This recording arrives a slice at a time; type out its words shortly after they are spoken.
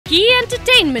Bkey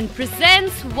Entertainment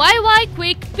presents YY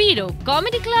Quick PYRO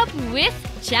Comedy Club with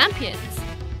Champions.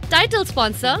 Title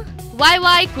sponsor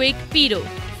YY Quick PYRO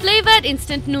Flavored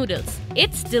Instant Noodles.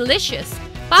 It's delicious.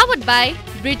 Powered by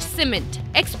Bridge Cement.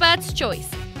 Expert's Choice.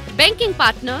 Banking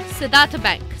partner Siddhartha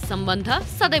Bank. Sambandha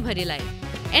Sadaibharilai.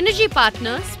 Energy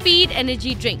partner Speed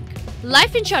Energy Drink.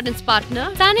 Life insurance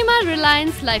partner Sanima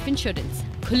Reliance Life Insurance.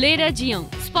 Khulera Jiyon.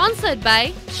 Sponsored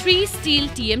by Shri Steel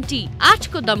TMT.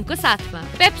 8 ko dam ko saath ma.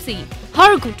 Pepsi.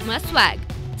 Har ghut ma swag.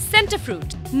 Center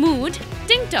Fruit. Mood.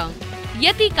 Ting Tong.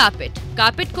 Yeti Carpet.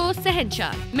 Carpet ko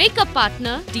Sehenshah. Makeup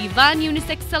partner Divan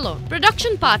Unisex Salon.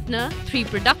 Production partner 3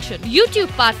 Production.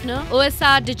 YouTube partner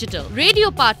OSR Digital. Radio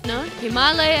partner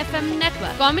Himalaya FM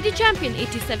Network. Comedy Champion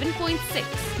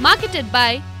 87.6. Marketed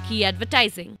by Key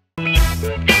Advertising.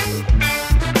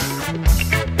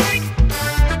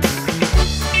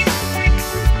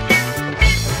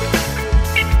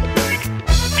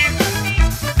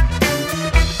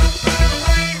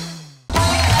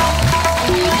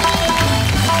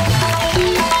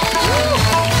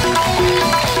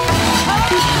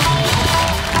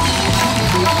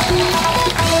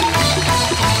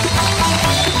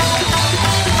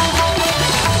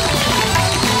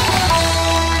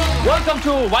 Welcome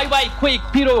to YY Quick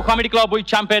PYRO Comedy Club with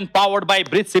Champion powered by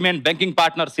Bridge Cement, banking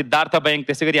partner Siddhartha Bank,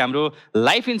 त्यसैगरी हाम्रो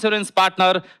life insurance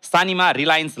partner Sanima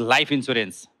Reliance life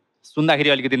insurance. सुन्दाखेरि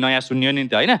अलिकति नयाँ सुन्यो नि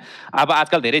त हैन. अब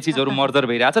आजकल धेरै चीजहरु मर्जर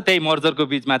भइरहेछ. त्यही मर्जरको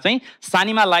बीचमा चाहिँ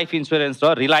सानिमा लाइफ इन्स्योरेन्स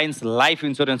र रिलायन्स लाइफ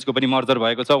इन्स्योरेन्सको पनि मर्जर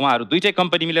भएको छ. उहाँहरु दुईटै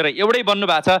कम्पनी मिलेर एउटै बन्नु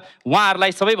भएको छ.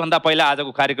 उहाँहरुलाई सबैभन्दा पहिला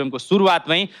आजको कार्यक्रमको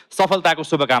सुरुवातमै सफलताको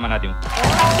शुभकामना दिउँ.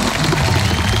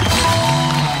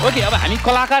 ओके, अब हामी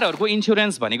कलाकारहरूको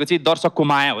इन्स्योरेन्स भनेको चाहिँ दर्शकको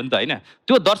माया हो नि त हैन.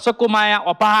 त्यो दर्शकको माया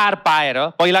अपार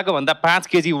पाएर पहिलाको भन्दा 5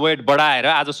 केजी वेट बढाएर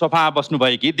आज सोफामा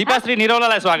बस्नुभएकी दिपाश्री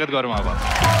निरौलालाई स्वागत गरौँ. अब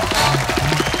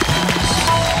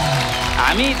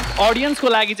हामी अडियन्सको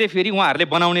लागि चाहिँ फेरि उहाँहरूले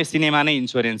बनाउने सिनेमा नै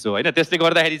इन्स्योरेन्स हो हैन. त्यसले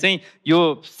गर्दाखेरि चाहिँ यो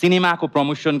सिनेमाको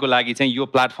प्रमोसनको लागि चाहिँ यो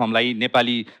प्लेटफर्मलाई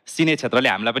नेपाली सिने क्षेत्रले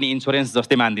हामीलाई पनि इन्स्योरेन्स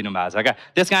जस्तै मानिदिनु भएको छ क्या.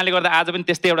 त्यस कारणले गर्दा आज पनि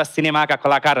त्यस्तै एउटा सिनेमाका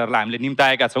कलाकारहरूलाई हामीले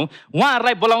निम्ताएका छौँ.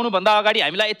 उहाँहरूलाई बोलाउनुभन्दा अगाडि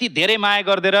हामीलाई यति धेरै माया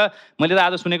गरिदिएर मैले त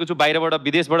आज सुनेको छु बाहिरबाट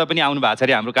विदेशबाट पनि आउनु भएको छ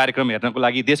अरे हाम्रो कार्यक्रम हेर्नको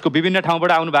लागि. देशको विभिन्न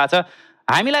ठाउँबाट आउनु भएको छ.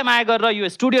 हामीलाई माया गरेर यो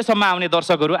स्टुडियोसम्म आउने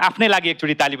दर्शकहरू आफ्नै लागि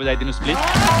एकचोटि ताली बजाइदिनुहोस् प्लिज.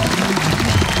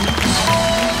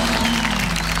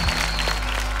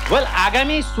 वेल,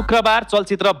 आगामी शुक्रबार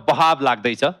चलचित्र बहाव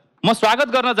लाग्दैछ. म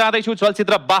स्वागत गर्न जाँदैछु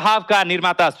चलचित्र बहावका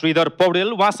निर्माता श्रीधर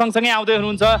पौडेल. उहाँ सँगसँगै आउँदै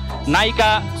हुनुहुन्छ नायिका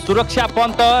सुरक्षा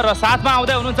पन्त र साथमा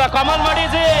आउँदै हुनुहुन्छ कमल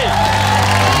मणिजी.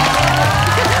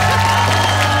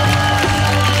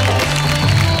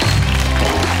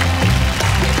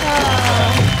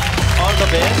 All the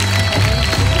best.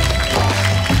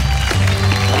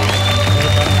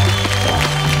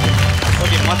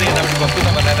 ओके, म चाहिँ यतापट्टि बस्छु,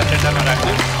 तपाईँलाई त सेन्टरमा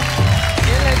राख्छु.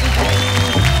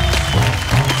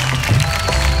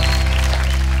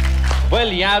 वेल,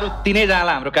 यहाँहरु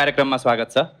तीनैजनालाई हाम्रो कार्यक्रममा स्वागत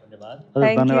छ.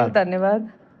 धन्यवाद.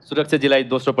 सुरक्षाजीलाई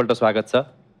दोस्रो पल्ट स्वागत छ.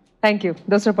 Thank you.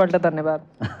 दोस्रो पल्ट धन्यवाद.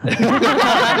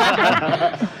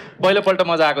 पहिलो पल्ट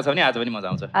मजा आएको छ भने आज पनि मजा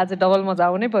आउँछ. आज डबल मजा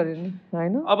आउनै पर्यो नि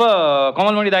हैन. अब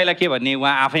कमलमणि दाइलाई के भन्ने,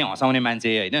 उहाँ आफै हँसाउने मान्छे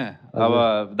हैन. अब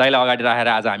दाइलाई अगाडि राखेर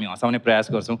आज हामी हँसाउने प्रयास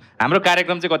गर्छौँ. हाम्रो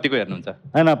कार्यक्रम चाहिँ कतिको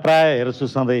हेर्नुहुन्छ? हैन, प्राय हेर्छु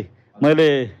सधैँ.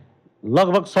 मैले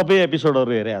लगभग सबै एपिसोडहरू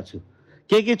हेरेको छु.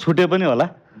 के छुट्यो पनि होला,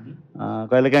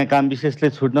 कहिलेकाहीँ काम विशेषले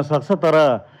छुट्न सक्छ. तर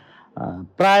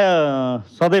प्राय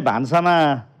सधैँ भान्सामा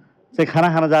चाहिँ खाना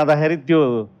खान जाँदाखेरि त्यो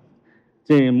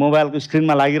चाहिँ मोबाइलको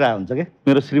स्क्रिनमा लागिरहेको हुन्छ क्या.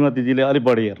 मेरो श्रीमतीजीले अलिक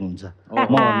बढी हेर्नुहुन्छ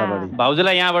मभन्दा बढी.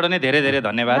 भाउजूलाई यहाँबाट नै धेरै धेरै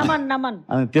धन्यवाद.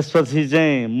 अनि त्यसपछि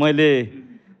चाहिँ मैले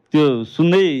त्यो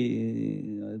सुन्दै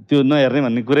त्यो नहेर्ने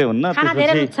भन्ने कुरै हुन्न.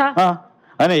 त्यसपछि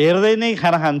होइन, हेर्दै नै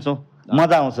खाना खान्छौँ,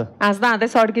 मजा आउँछ. हाँस्दा हाँस्दै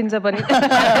सड्किन्छ पनि.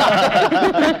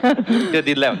 त्यो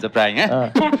दिदीलाई हुन्छ प्राय.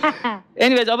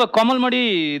 एनिवेज, अब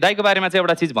कमलमणि दाइको बारेमा चाहिँ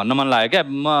एउटा चिज भन्न मन लाग्यो क्या.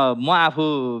 म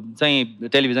आफू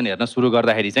चाहिँ टेलिभिजन हेर्न सुरु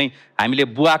गर्दाखेरि चाहिँ हामीले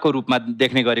बुवाको रूपमा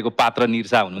देख्ने गरेको पात्र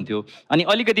निरसा हुनुहुन्थ्यो. अनि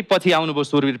अलिकति पछि आउनुभयो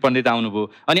सुरवीर पण्डित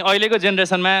आउनुभयो. अनि अहिलेको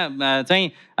जेनेरेसनमा चाहिँ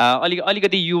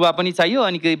अलिकति युवा पनि चाहियो.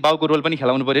 अनि बाउको रोल पनि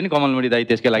खेलाउनु पर्यो नि. कमलमणि दाइ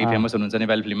त्यसकै लागि फेमस हुनुहुन्छ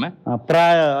नेपाली फिल्ममा.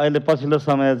 प्राय अहिले पछिल्लो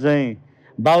समय चाहिँ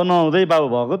बाउ नहुँदै बाउ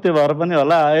भएको, त्यो भएर पनि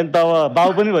होला. अहिले त अब बाउ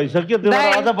पनि भइसक्यो, त्यो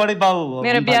भएर अझ बढी बाउ.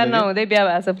 मेरो बिहा नहुँदै बिहा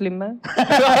भएको छ फिल्ममा.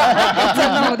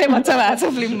 नहुँदै बच्चा भएको छ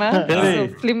फिल्ममा.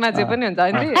 फिल्ममा चाहिँ पनि हुन्छ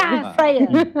होइन.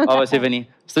 अवश्य पनि.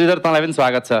 श्रीधर, तँलाई पनि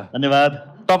स्वागत छ.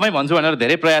 धन्यवाद. तपाईँ भन्छु भनेर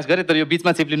धेरै प्रयास गरेँ, तर यो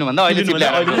बिचमा चिप्लिनु भन्दा अहिले चिप्ल्या.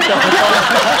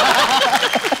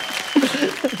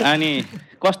 अनि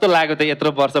कस्तो लाग्यो त यत्रो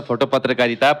वर्ष फोटो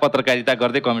पत्रकारिता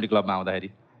गर्दै कमेडी क्लबमा आउँदाखेरि?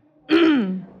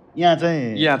 यहाँ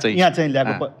चाहिँ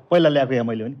ल्याएको पहिला ल्याएको यहाँ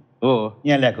मैले पनि हो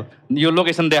यहाँ ल्याएको यो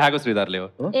लोकेसन देखाएको श्रीधरले हो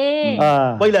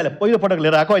पहिलो पटक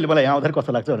लिएर आएको अहिले मलाई यहाँ आउँदाखेरि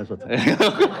कस्तो लाग्छ भनेर सोध्छ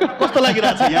कस्तो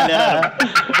लागिरहेको छ यहाँ ल्याएर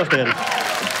कस्तो गरी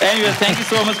Anyways, thank you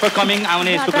so much for coming.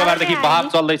 आउने शुक्रबारदेखि भाव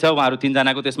चल्दैछ उहाँहरू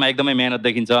तीनजनाको त्यसमा एकदमै मेहनत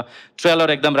देखिन्छ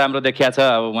ट्रेलर एकदम राम्रो देखिया छ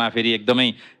अब उहाँ फेरि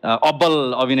एकदमै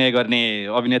अब्बल अभिनय गर्ने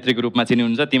अभिनेत्रीको रूपमा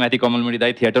चिनिनुहुन्छ तीमाथि कमलमुडी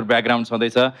दाई थिएटर ब्याकग्राउन्ड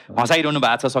छँदैछ हँसाइरहनु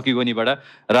भएको छ सकिगोनीबाट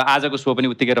र आजको शो पनि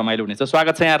उत्तिकै रमाइलो हुनेछ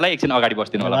स्वागत छ यहाँहरूलाई एकछिन अगाडि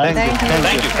बस्दिनु होला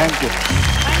थ्याङ्क यू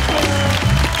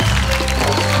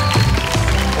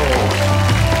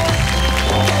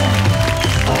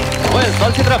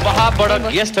चलचित्र बहाबबाट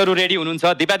गेस्टहरू रेडी हुनुहुन्छ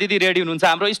दिपा दिदी रेडी हुनुहुन्छ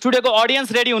हाम्रो स्टुडियोको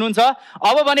अडियन्स रेडी हुनुहुन्छ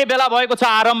अब भने बेला भएको छ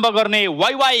आरम्भ गर्ने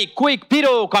वाइ वाइ क्विक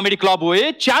पिरो कमेडी क्लब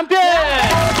विथ च्याम्पियन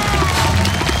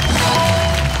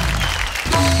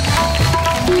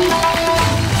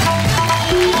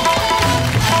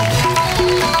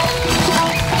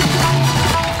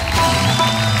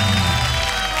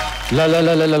ल ल ल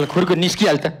ल ल खुर्को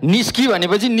निस्किहाल त निस्कि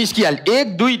भनेपछि निस्किहाल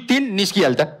 1 2 3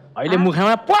 निस्किहाल त अहिले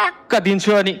मुखमा प्वाक्क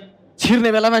दिन्छु अनि छिर्ने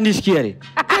बेलामा निस्कियो अरे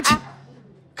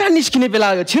कहाँ निस्किने बेला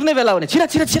हो छिर्ने बेला हो भने छिरा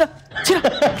छिरा छिरा छिरा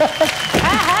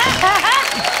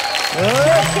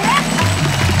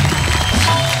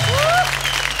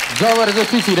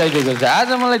जबरजस्ती छिराइदिएको छ आज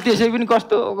मलाई त्यसै पनि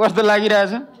कस्तो कस्तो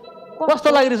लागिरहेछ कस्तो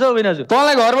लागिरहेछ हौ बिनाजु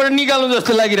तँलाई घरबाट निकाल्नु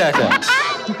जस्तो लागिरहेछ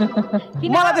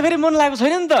मलाई त फेरि मन लागेको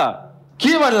छैन नि त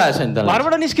के मन लागेको छैन त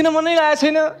घरबाट निस्किन मनै लागेको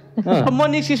छैन म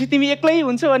निस्केपछि तिमी एक्लै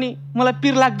हुन्छौ अनि मलाई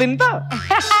पिर लाग्दैन त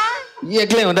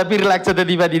एक्लै हुँदा पिर लाग्छ त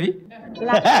दिपा दिदी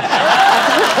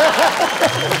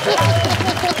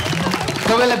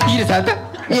तपाईँलाई पिर छ त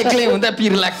एक्लै हुँदा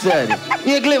पिर लाग्छ अरे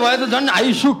एक्लै भयो त झन्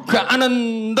आयु सुख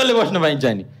आनन्दले बस्न पाइन्छ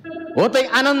नि हो त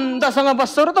आनन्दसँग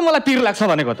बस्छौ र त मलाई पिर लाग्छ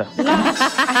भनेको त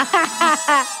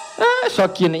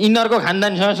सकिएन यिनीहरूको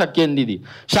खानदानसँग सकिएन दिदी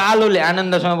सालोले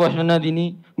आनन्दसँग बस्न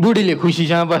नदिने बुढीले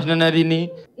खुसीसँग बस्न नदिने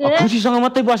खुसीसँग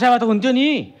मात्रै बस्या त हुन्थ्यो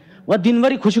नि वा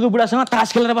दिनभरि खुसीको बुढासँग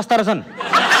तास खेलेर बस्दा रहेछन्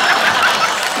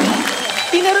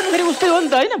तिनीहरू फेरि उस्तै हो नि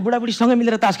त होइन बुढाबुढीसँग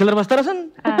मिलेर तास खेलेर बस्दा रहेछन्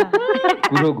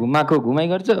कुरो घुमाएको घुमाइ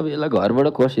गर्छ अब यसलाई घरबाट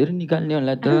कसरी निकाल्ने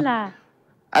होला त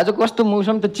आज कस्तो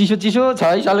मौसम त चिसो चिसो छ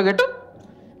है सालो केटो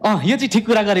यो चाहिँ ठिक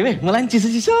कुरा गऱ्यो है मलाई पनि चिसो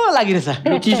चिसो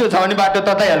लागिरहेछ चिसो छ भने बाटो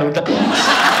तताइहालौँ त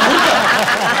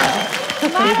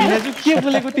के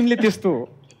बोलेको तिमीले त्यस्तो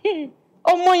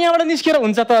अब म यहाँबाट निस्केर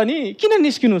हुन्छ त अनि किन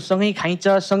निस्किनु सँगै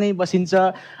खाइन्छ सँगै बसिन्छ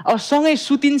अब सँगै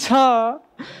सुतिन्छ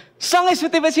सँगै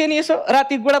सुतेपछि अनि यसो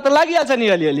राति गोडा त लागिहाल्छ नि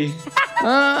अलिअलि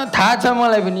थाहा छ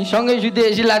मलाई पनि सँगै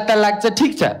सुतेपछि लाग्दा लाग्छ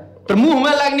ठिक छ तर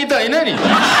मुखमा लाग्ने त होइन नि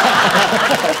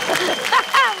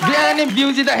बिहानै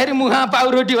बिउजिँदाखेरि मुखमा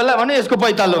पाउरोटी होला भने यसको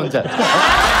पैतालो हुन्छ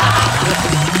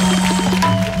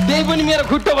त्यही पनि मेरो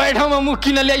खुट्टो भए ठाउँमा मुख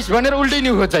किन ल्याइस् भनेर उल्टै नि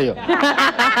खोज्यो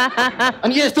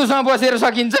अनि यस्तोसँग बसेर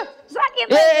सकिन्छ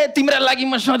ए तिम्रो लागि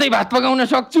म सधैँ भात पकाउन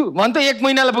सक्छु भन् त 1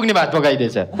 महिनालाई पुग्ने भात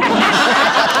पकाइदिएछ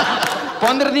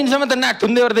 15 दिनसम्म त नाक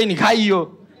थुन्दै ओर्दै नि खाइयो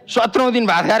 17औं दिन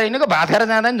भात खाएर हिँडेको भात खाएर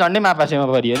जाँदा नि झन्डै मापासेमा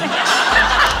परियो नि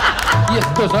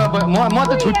यस्तो छ म त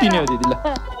छुट्टिने हो दिदी ल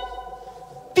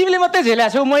तिमीले मात्रै झेल्या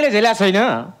छौ मैले झेल्या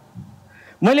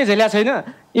छैन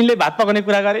यिनले भात पकाउने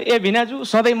कुरा गरे ए भिनाजु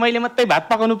सधैँ मैले मात्रै भात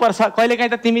पकाउनु पर्छ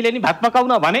कहिलेकाहीँ त तिमीले नि भात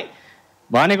पकाउन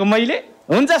भनेको मैले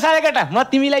हुन्छ साढे केटा म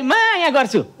तिमीलाई माया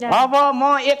गर्छु अब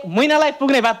म 1 महिनालाई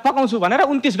पुग्ने भात पकाउँछु भनेर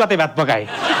 29 गते भात पकाएँ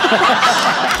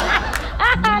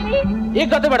 1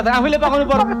 गतेबाट त आफूले पकाउनु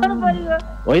पर्यो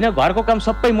होइन घरको काम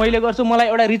सबै मैले गर्छु मलाई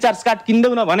एउटा रिचार्ज कार्ड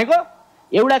किन्देऊ न भनेको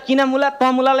एउटा किन मुला त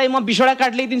मुलालाई म 20वटा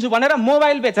कार्ड ल्याइदिन्छु भनेर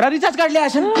मोबाइल बेचेर रिचार्ज कार्ड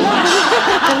ल्याएछन्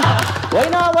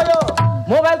होइन अब यो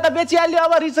मोबाइल त बेचिहाल्यो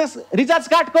अब रिचार्ज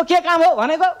कार्डको के काम हो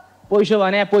भनेको पैसा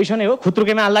भने पैसा नै हो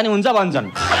खुत्रुकेमा हाल्दा नि हुन्छ भन्छन्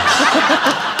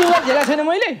त्यो झेला छैन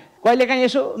मैले कहिलेकाहीँ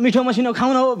यसो मिठो मसिनो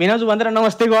खाउन हो भिनाजु भनेर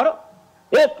नमस्ते गरो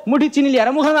 1 मुठी चिनी ल्याएर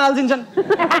मुखमा हालिदिन्छन्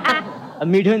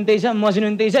मिठो नि त्यही छ मसिनो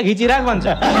नि त्यही छ घिचिराख भन्छ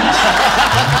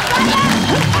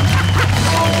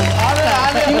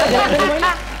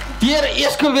तेरो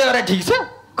यसको व्यवहार ठिक छ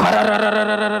खर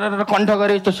कण्ठ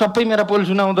गरे त सबै मेरा पोल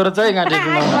सुनाउँदो रहेछ है गाँठे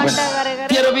सुनाउँदो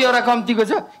तेरो व्यवहार कम्तीको छ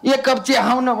 1 कप चिया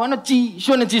खाउन भन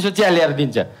चिसो न चिसो चिया ल्याएर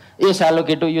दिन्छ ए सालो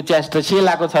केटो यो च्यास त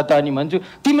सेलाको छ त अनि भन्छु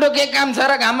तिम्रो के काम छ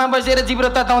र घाममा बसेर जिब्रो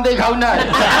तताउँदै खाउ न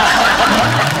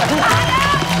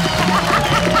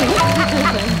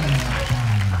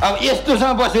अब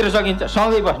यस्तोसँग बसेर सकिन्छ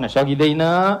सँगै बस्न सकिँदैन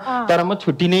तर म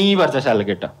छुट्टी नै पर्छ सालो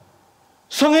केटो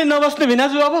सँगै नबस्ने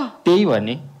भिनाजु अब त्यही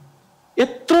भने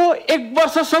यत्रो 1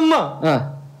 वर्षसम्म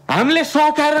हामीले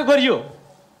सहकार्य गरियो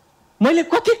मैले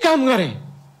कति काम गरेँ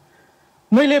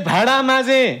मैले भाडा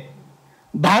माझे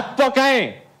भात पकाएँ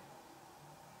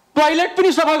टोयलेट पनि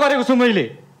सफा गरेको छु मैले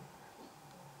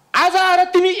आज आएर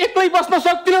तिमी एक्लै बस्न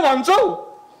सक्दिन भन्छौ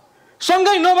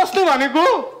सँगै नबस्ने भनेको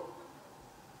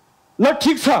ल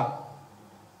ठिक छ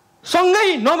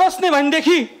सँगै नबस्ने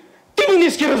भनेदेखि तिमी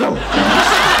निस्केर जाऊ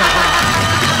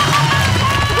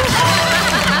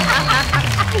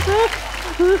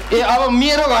ए अब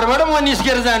मेरो घरबाट म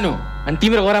निस्केर जानु अनि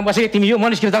तिम्रो घरमा बसेको तिमी यो म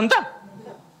निस्केर जानु त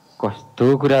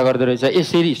कस्तो कुरा गर्दो रहेछ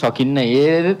यसरी सकिन्न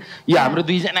हेर यो हाम्रो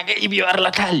दुईजनाकै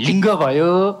व्यवहारलाई थाहा लिङ्ग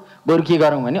भयो बरु के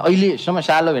गरौँ भने अहिलेसम्म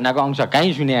सालो भेनाको अंश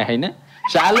कहीँ सुने छैन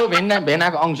सालो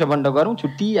भेनाको अंश बन्द गरौँ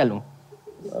छुट्टिहालौँ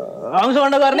अंश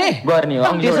बन्द गर्ने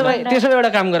हो त्यसो भए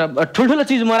एउटा काम गर ठुल्ठुलो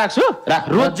चिज म राख्छु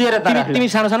राख रोजिएर तिमी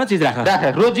सानो सानो चिज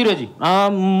राख रोजी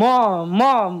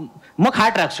म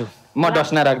खाट राख्छु म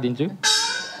डस्ना राखिदिन्छु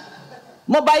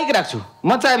म बाइक राख्छु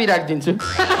म चाबी राखिदिन्छु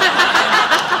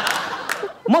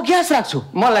म ग्यास राख्छु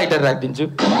म लाइटर राखिदिन्छु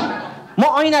म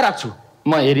ऐना राख्छु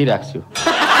म हेरी राख्छु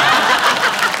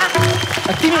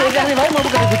तिमी हेरिराख्ने भाइ म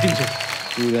बुझाइ बुझिदिन्छु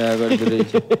कुरा गर्दो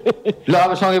रहेछ ल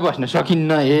अब सँगै बस्न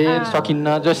सकिन्न हेर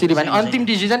सकिन्न जसरी भने अन्तिम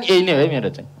डिसिजन यही नै हो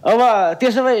मेरो चाहिँ अब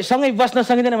त्यसो भए सँगै बस्न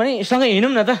सकिँदैन भने सँगै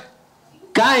हिँडौँ न त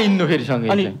कहाँ हिँड्नु फेरि सँगै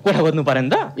अनि कोठा खोज्नु पर्यो नि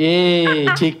त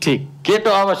ए ठिक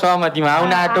केटो अब सहमतिमा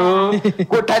आउन आँटो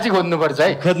कोठा चाहिँ खोज्नुपर्छ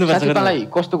है खोज्नुपर्छ मलाई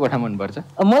कस्तो कोठा मनपर्छ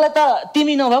मलाई त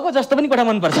तिमी नभएको जस्तो पनि कोठा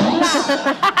मनपर्छ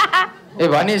ए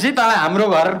भनेपछि तँलाई हाम्रो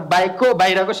घर बाइकको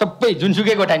बाहिरको सबै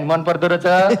जुनसुकै कोठा नि मन पर्दो रहेछ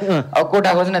अब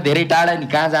कोठा खोज्न धेरै टाढा नि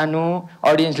कहाँ जानु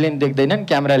अडियन्सले नि देख्दैनन्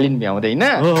क्यामेराले नि भ्याउँदैन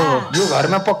यो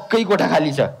घरमा पक्कै कोठा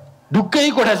खाली छ ढुक्कै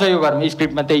कोठा छ यो घरमा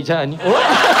स्क्रिप्टमा त्यही छ अनि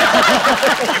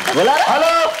हेलो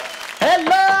हेलो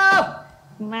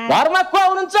घरमा को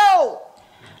हुनुहुन्छ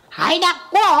होइन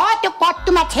को हो त्यो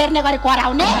कट्टुमा छेर्ने गरी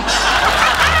कराउने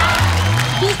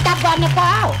डिस्टर्ब गर्ने को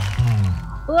हो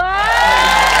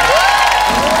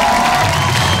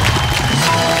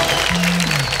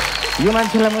यो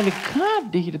मान्छेलाई मैले कहाँ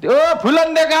देखिरहेको थिएँ ओ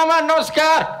फुलन्देको आमा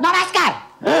नमस्कार नमस्कार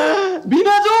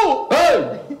बिनाजु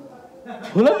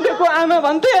फुलन्देको आमा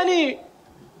भन्थे अनि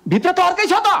भित्र त अर्कै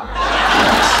छ त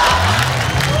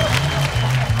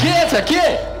के छ के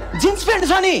जिन्स प्यान्ट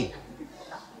छ नि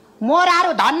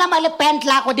मोराहरू धन्न मैले प्यान्ट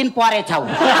लाएको दिन परेछौ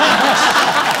अनि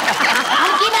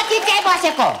किन चिच्याइ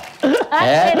बसेको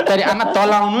तरी आमा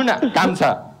तल आउनु न काम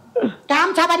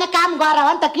छ भने काम गर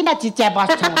हो नि त किन चिच्याइ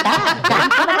बस्छौ त काम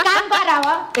छ भने काम गर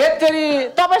हो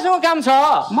एकचोटि तपाईँसँग काम छ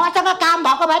मसँग काम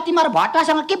भएको भए तिम्रो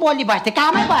भट्टासँग के बोली बस्थे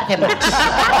कामै गर्थे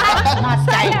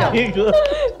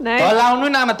तल आउनु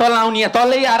न आमा तल आउनु यहाँ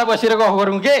तलै आएर बसेर गफ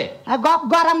गरौँ के गफ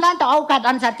गरौँला नि त औकात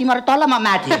अनुसार तिम्रो तल म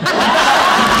माथि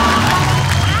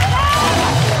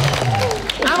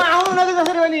आमा आउनु न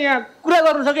जसरी पनि यहाँ कुरा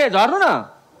गर्नु छ के झर्नु न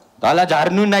तल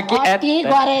झर्नु न के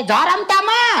गरे झरम त म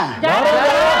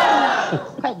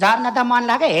झर्न त मन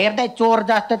लाग्यो हेर्दै चोर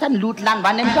जस्तो छ लुटलान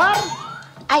भन्ने डर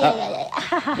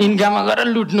इन्कामा गरेर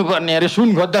लुट्नु पर्ने अरे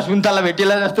सुन खोज्दा सुन्तला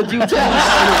भेटेला जस्तो जिउ छ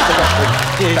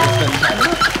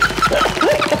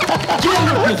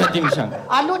लुट्नु छ तिमीसँग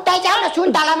लुट्दै जाऊ न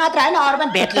सुन्तला मात्र होइन अरू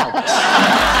पनि भेट्ला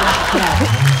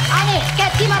अनि के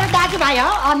तिम्रो दाजुभाइ हो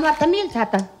अनुहार त मिल्छ त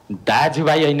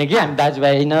दाजुभाइ होइन कि हामी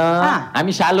दाजुभाइ होइन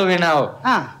हामी सालो भेना हो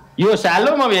यो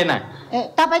सालो म भेना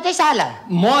ए तपाईँ चाहिँ साला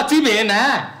म चाहिँ भेना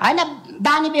होइन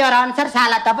बानी व्यवहार अनुसार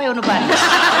साला तपाईँ हुनु पर्ने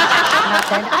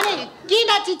अनि किन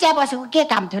चिच्या बसेको के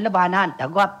काम थियो ल भन अन्त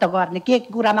गफ त गर्ने के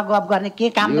कुरामा गफ गर्ने के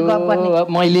काम गफ गर्ने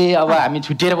मैले अब हामी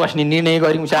छुट्टिएर बस्ने निर्णय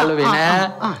गर्यौँ सालो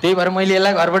भेना त्यही भएर मैले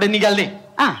यसलाई घरबाट निकाल्दिएँ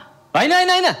होइन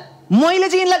होइन होइन मैले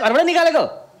चाहिँ यिनलाई घरबाट निकालेको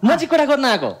म चाहिँ कोठा खोज्न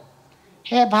आएको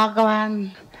हे भगवान्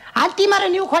हाल तिमीहरू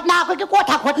न्यु खोज्न आएको कि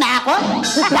कोठा खोज्न आएको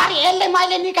घरि यसले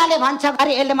मैले निकाले भन्छ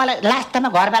घरि यसले मलाई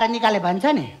लास्टमा घरबाट निकाले भन्छ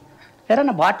नि हेर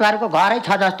न भट्टुवारको घरै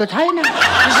छ जस्तो छैन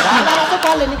घरबाट चाहिँ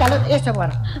कसले निकाल्यो यसो गर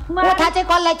कोठा चाहिँ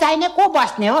कसलाई चाहिने को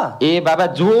बस्ने हो ए बाबा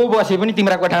जो बसे पनि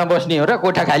तिम्रो कोठामा बस्ने हो र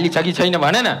कोठा खाली छ कि छैन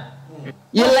भन न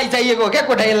यसलाई चाहिएको हो क्या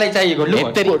कोठा यसलाई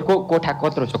चाहिएको कोठा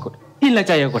कत्रो छ यिनलाई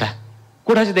चाहिएको कोठा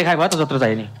कोठा चाहिँ देखायो भयो त जत्रो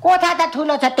चाहियो नि कोठा त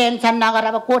ठुलो छ टेन्सन नगर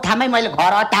अब कोठामै मैले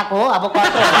घर अटाएको हो अब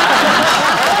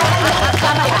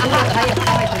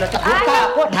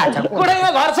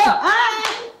कोठामा घर छ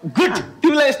गुड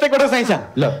तिमीलाई यस्तै कोठा चाहिन्छ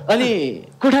ल अनि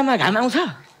कोठामा घाम आउँछ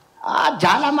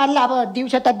झालामाले अब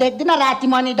दिउँसो त देख्दिन राति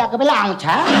मनी डाको बेला आउँछ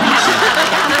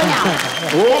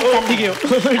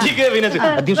ठिकै हो भिनाजु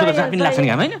दिउँसो त जहाँ पनि लाग्छ नि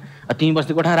घाम होइन तिमी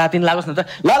बस्ने कोठा राति लागोस् न त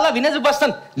ल भिनाजु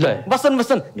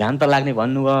बस्छन् घाम त लाग्ने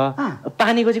भन्नुभयो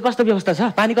पानीको चाहिँ कस्तो व्यवस्था छ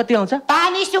पानी कति आउँछ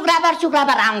पानी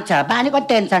शुक्रबार आउँछ पानीको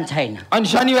टेन्सन छैन अनि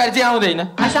शनिबार चाहिँ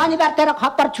आउँदैन शनिबार तेरो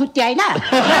खप्पर छुट्टी होइन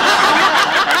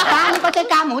पानीको चाहिँ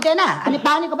काम हुँदैन अनि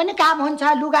पानीको पनि काम हुन्छ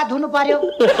लुगा धुनु पर्यो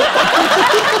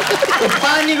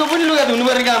पानीको पनि लुगा धुनु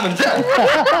पर्ने काम हुन्छ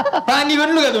पानीको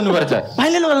पनि लुगा धुनुपर्छ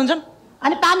पानीले लुगा धुन्छन्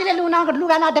अनि पानीले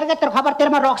लुगा नधेर तेरो खबर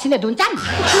तेरोमा रक्सीले धुन्छन्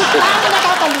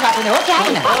लुगा धुने हो कि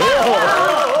होइन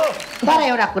तर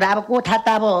एउटा कुरा अब कोठा त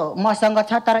अब मसँग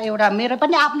छ तर एउटा मेरो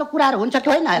पनि आफ्नो कुराहरू हुन्छ कि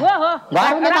होइन घर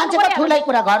हुने मान्छेको ठुलै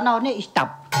कुरा घर नहुने स्टप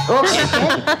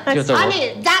अनि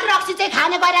जान रक्सी चाहिँ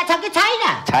खाने गरिरहेको छ कि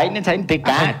छैन छैन त्यही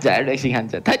कहाँ जाड रक्सी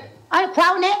खान्छ अनि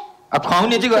खुवाउने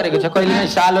खुवाउने चाहिँ गरेको छ कहिले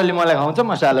सालोले मलाई खुवाउँछ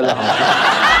म सालोलाई खुवाउँछु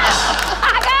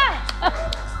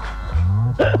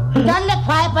जसले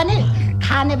खुवाए पनि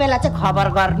खाने बेला चाहिँ खबर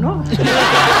गर्नु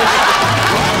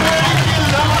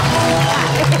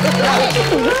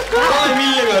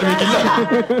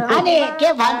अनि के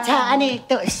भन्छ अनि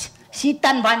त्यो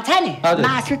शीतन भन्छ नि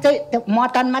मासु चाहिँ त्यो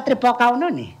मटन मात्रै पकाउनु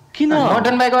नि किन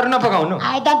मटन बाहेक अरू नपकाउनु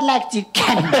आई डोन्ट लाइक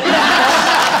चिकन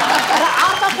र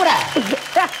अर्को कुरा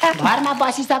घरमा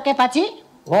बसिसकेपछि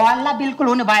हो हल्ला बिल्कुल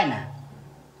हुनु भएन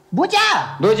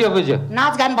बुझ्यो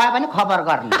नाचगान भयो भने खबर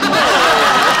गर्नु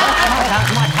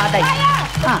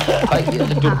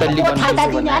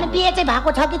अनि बिहे चाहिँ भएको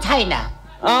छ कि छैन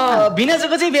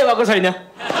भिनाजुको चाहिँ बिहे भएको छैन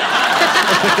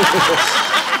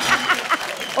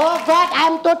ओ God I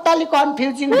am totally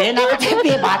confusing भेनाको चाहिँ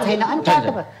बिहे भएको छैन अनि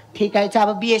ठिकै छ अब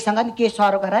बिहेसँग नि के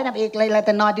सरो गराएन अब एक्लैलाई त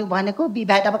नदिउँ भनेको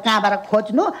बिहे अब कहाँबाट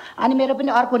खोज्नु अनि मेरो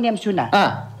पनि अर्को नियम सुन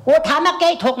कोठामा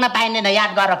केही ठोक्न पाइँदैन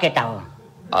याद गर केटा हो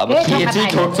अब के चाहिँ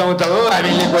ठोक्छौँ त हो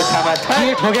हामीले कोठामा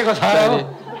के ठोकेको छ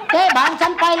त्यही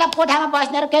भन्छन् पहिला कोठामा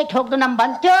बस्नेर केही ठोक्दैन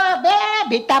भन्थ्यो बे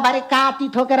भित्ताभरि काटी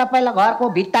ठोकेर पहिला घरको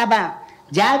भित्तामा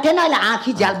झ्याल थिएन अहिले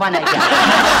आँखी झ्याल बनाइदियो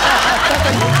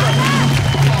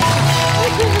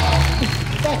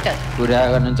कुरा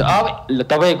गर्नुहुन्छ अब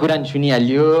तपाईँको कुरा नि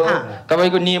सुनिहाल्यो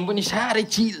तपाईँको नियम पनि साह्रै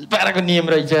चिल पाराको नियम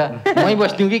रहेछ मै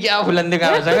बस्थ्यौँ कि क्या फुलन्देको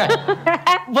आमासँग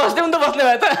बस्दै त बस्ने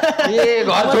भयो त ए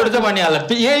घर छोड्छ भन्ने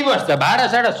हालत यही बस्छ भाडा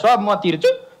साडा सब म तिर्छु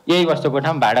यही बस्छ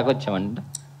कोठामा भाडा कति छ भन्नु त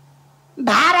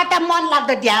भाडा त मन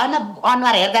लाग्दो दिया हो न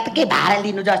अनुहार हेर्दा त के भाडा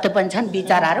लिनु जस्तो पनि छन्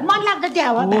बिचराहरू मन लाग्दो दिया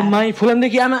हो माई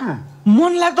फुलन्देकी आमा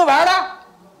मन लाग्दो भाडा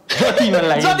जति मन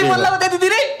लाग्यो त्यति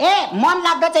दिने ए मन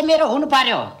लाग्दो चाहिँ मेरो हुनु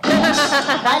पर्यो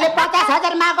कहिले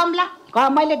 50,000 मागौँला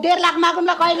मैले 1.5 लाख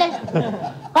मागौँला कहिले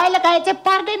कहिले चाहिँ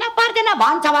पर्दैन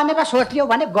भन्छ भनेर सोच्यो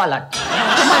भने गलत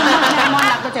मन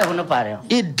लाग्दो चाहिँ हुनु पर्यो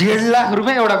ए 1.5 लाख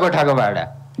रुपियाँ एउटा कोठाको भाडा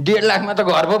 1.5 लाखमा त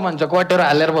घर पो भन्छ क्वार्टर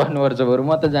हालेर बस्नुपर्छ बरु म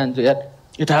त जान्छु यार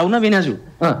यता आऊ न बिनाजु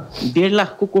 1.5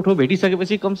 लाखको कोठो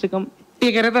भेटिसकेपछि कमसे कम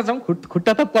टेकेर त जाउँ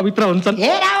खुट्टा त पवित्र हुन्छन्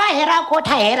हेर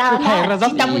कोठा हेर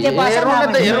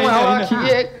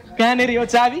कहाँनिर हो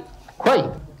चाबी खोइ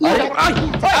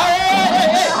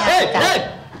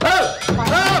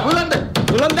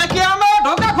फुलन्देकी आमा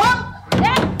ढोका खोल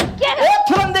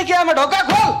फुलन्देकी आमा ढोका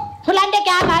खोल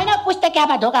फुलन्देकी आमा होइन पुस्तकी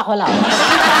आमा ढोका खोल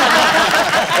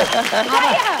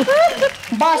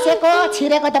बसेको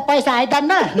छिरेको त पैसा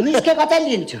आइदैन निस्केको चाहिँ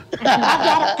लिन्छु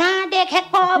कहाँ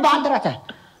देखेको बन्द रहेछ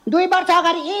 2 वर्ष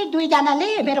अगाडि यी दुईजनाले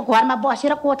मेरो घरमा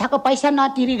बसेर कोठाको पैसा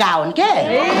नतिरी गएको हुन् के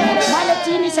मैले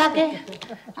चिनिसकेँ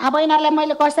अब यिनीहरूलाई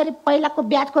मैले कसरी पहिलाको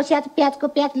ब्याजको प्याजको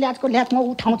ल्याजको म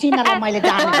उठाउँछु यिनीहरूलाई मैले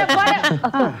जाने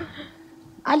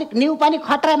अलिक न्यू पनि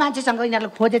खतरा मान्छेसँग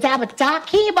यिनीहरूले खोजेछ अब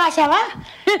चाखी बस्यो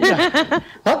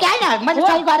हो कि होइन मैले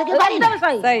सही गरेको गरिनँ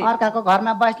अर्काको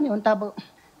घरमा बस्ने हुन त अब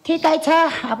ठिकै छ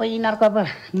अब यिनीहरूको अब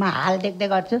म हाल देख्दै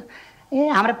गर्छु ए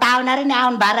हाम्रो पाहुनाहरू नि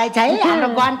आउनु भएर रहेछ है हाम्रो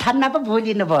गन ठानमा पो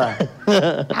भुलिनु भयो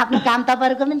आफ्नो काम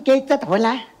तपाईँहरूको पनि केही त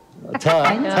होला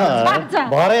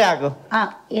भरै आएको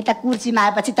यता कुर्सीमा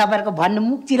आएपछि तपाईँहरूको भन्नु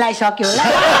मुख चिलाइसक्यो होला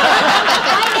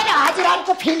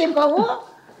हजुरहरूको फिल्मको हो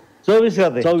 24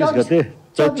 गते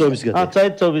चैत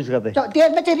 24 गते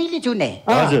त्यसमा चाहिँ रिलिज हुने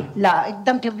हजुर ल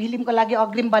एकदम त्यो फिल्मको लागि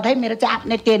अग्रिम बधाई मेरो चाहिँ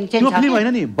आफ्नै टेन्सन छ त्यो फिल्म हैन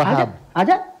नि बहाब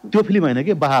हजुर त्यो फिल्म हैन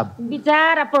के बहाब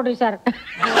बिचारा प्रोड्युसर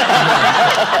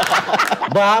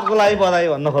बहाबको लागि बधाई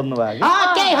भन्न खोज्नु भयो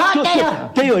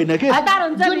त्यही होइन के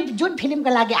जुन फिल्मको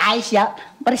लागि आइस्या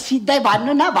पर सिधै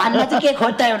भन्नु न भन्न चाहिँ के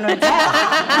खोज्दै हुनुहुन्छ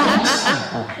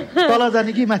तल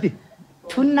जाने कि माथि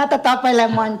छुन्न त तपाईँलाई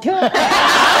मन थियो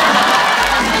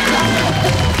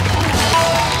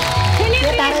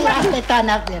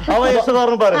अब यसो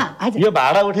गर्नु पर्यो यो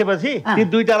भाडा उठेपछि ती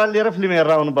दुईटालाई लिएर फिल्म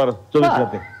हेरेर आउनु पर्यो 24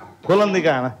 गते फुलन्देकी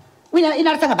आमा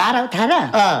यिनीहरूसँग भाडा उठाएर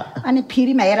अनि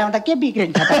फ्रीमा हेर आउँदा के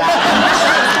बिग्रिन्छ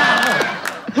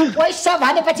पैसा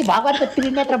भनेपछि भगवानको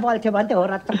त्रिनेत्र बल्थ्यो भन्थ्यो हो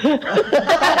र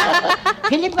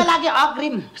फिल्मको लागि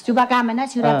अग्रिम शुभकामना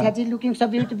सुरक्षाजी लुकिङ सो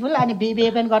ब्युटिफुल अनि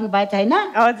बिबिएपन गर्नुभएको छैन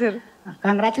हजुर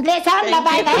कङ्ग्रेचुलेसन ल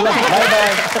बाई बाई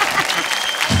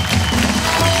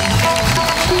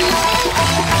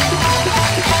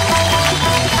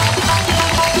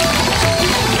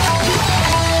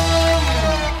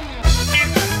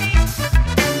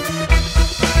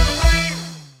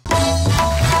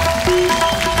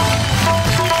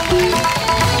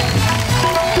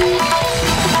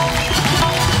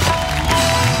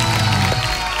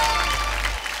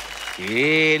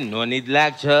ए नोनिद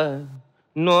लाग्छ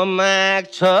नोमाग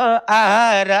छ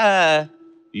आरा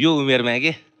यो उमेरमा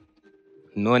के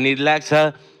नोनिद लाग्छ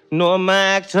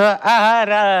नोमाग छ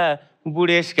आरा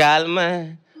बुढेसकालमा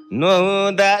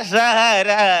नहुँदा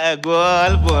सहारा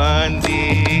गोलबन्दी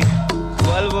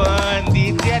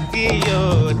च्यातियो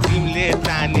तिमीले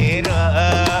तानेर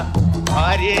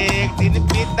हरेक दिन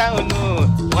बिताउनु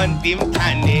अन्तिम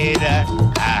ठानेर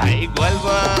हाई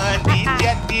गोलबन्दी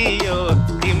च्यातियो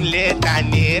तिमीले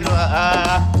तानेर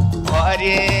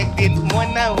हरेक दिन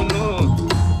मनाउनु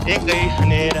एकै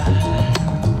खनेर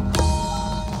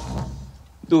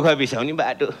दुःख बिसाउने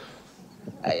बाटो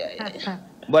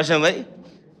बसौँ भाइ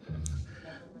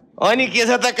अनि के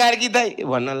छ त कार्की दाइ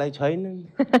भन्नलाई छैन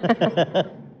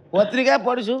पत्रिका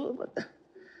पढ्छु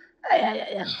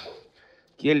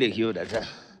के लेख्यो रहेछ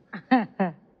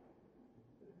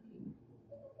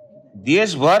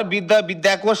देशभर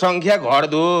विद्याको संख्या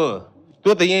घट्दो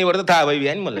त्यो त यहीँबाट त थाहा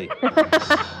भयो नि मलाई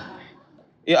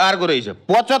ए अर्को रहेछ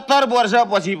 75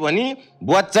 वर्षपछि पनि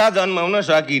बच्चा जन्माउन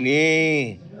सकिने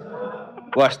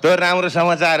कस्तो राम्रो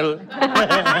समाचार हो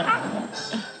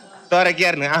तर के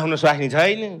गर्नु आफ्नो स्वास्नी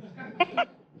छैन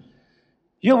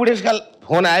यो बुढेसकाल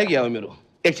फोन आयो क्या मेरो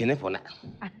एकछिन फोन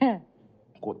आयो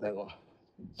कोताको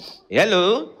हेलो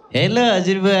हेलो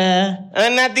हजुरबुवा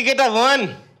नाति केटा भन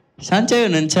सन्चै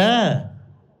हुनुहुन्छ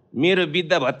मेरो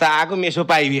वृद्ध भत्ता आएको मेसो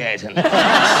पाइदिएछन्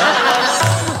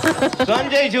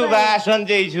सन्चै छु बा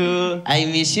सन्चै छु आई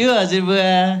मिस यु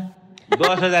हजुरबुवा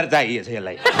 10,000 चाहिएछ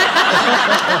यसलाई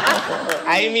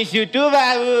आई मिस यु टु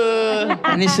बाबु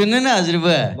अनि सुन्नु न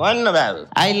हजुरबुवा भन्न बाबु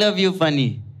आई लभ यु पनि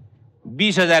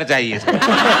 20,000 चाहिएछ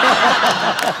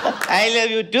आई लभ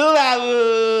यु टु बाबु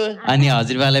अनि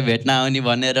हजुरबालाई भेट्न आउने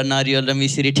भनेर नरिवल र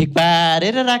मिश्री ठिक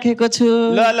पारेर राखेको छु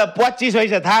ल 25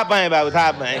 पैसा थाहा पाएँ बाबु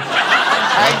थाहा पाएँ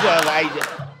आइज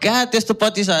कहाँ त्यस्तो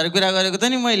 25,000 कुरा गरेको त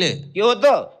नि मैले के हो त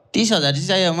 30,000 चाहिँ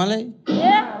चाहियो मलाई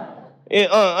ए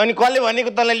अनि कसले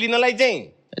भनेको तँलाई लिनलाई चाहिँ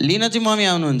लिन चाहिँ मम्मी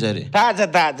आउनुहुन्छ अरे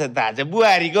थाहा छ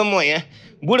बुहारीको म यहाँ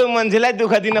बुढो मान्छेलाई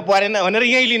दुःख दिन परेन भनेर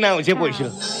यहीँ लिन आउँछ पैसा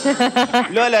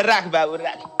ल राख बाबु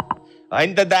राख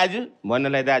होइन त दाजु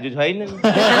भन्नलाई दाजु छैन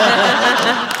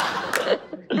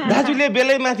दाजुले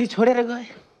बेलै माथि छोडेर गए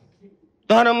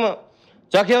तर म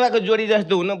चखेवाको जोडी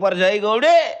जस्तो हुनुपर्छ है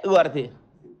गौडे गर्थे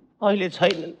अहिले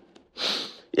छैन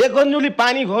एक अन्जुली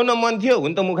पानी खुवाउन मन थियो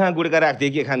हुन त मुखमा गुड्का राख्थे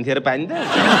के खान्थे र पानी त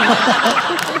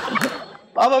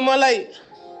अब मलाई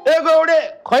ए गौडे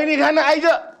खैनी खान आइज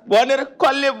भनेर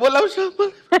कसले बोलाउँछ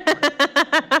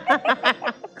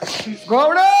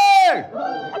गौडे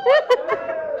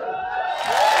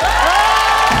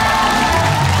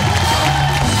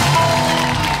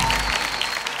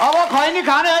अब खैनी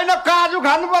खाने होइन काजु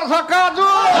खानुपर्छ काजु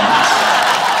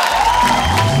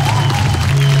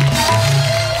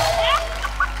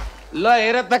ल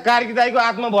हेर त कार्की दाइको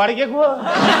आत्मा भड्केको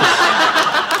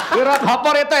तेरा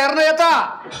थप्पर यता हेर्नु यता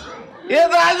ए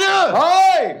दाजु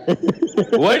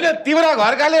होइन तिम्रो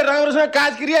घरकाले राम्रोसँग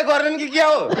काज क्रिया गर्दैन कि क्या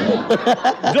हो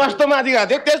जस्तो माथि गएको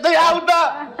थियो त्यस्तै आऊ त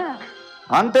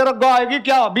अनि तेरो गयो कि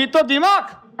क्या हो बित्यो दिमाग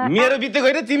मेरो बितेको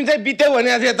होइन तिमी चाहिँ बित्यौ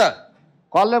भनेको थियो त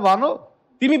कसले भन्नु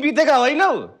तिमी बितेका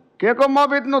होइनौ के को म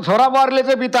बित्नु छोरा बुहारीले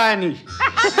चाहिँ बिताए नि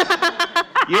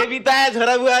के बिताए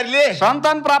छोरा बुहारीले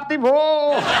सन्तान प्राप्ति भयो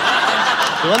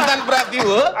सन्तान प्राप्ति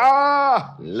हो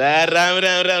ल राम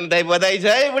राम राम दाइ बधाई छ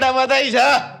है बुढा बधाई छ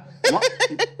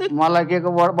मलाई के को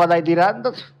बधाई दिइरह नि त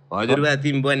हजुरबा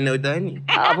तिमी बन्ने त नि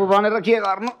आफू भनेर के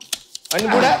गर्नु अनि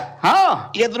बुढा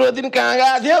यत्रो दिन कहाँ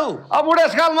गएको थियौ अब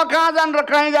बुढेसकालमा कहाँ जानु र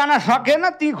कहीँ जान सकेन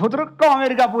ती खुद्रुक्क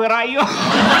अमेरिका पुगेर आइयो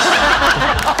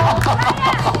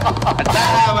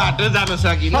बाटो जान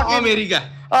सकिन अमेरिका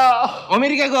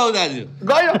अमेरिका गयो दाजु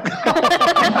गयो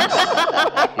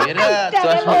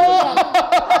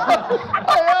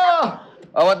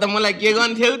अब त मलाई के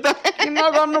गर्न्थ्यौ त किन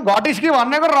गर्नु घटिस कि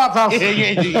भन्नेको रहेछ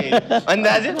अनि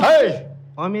दाजु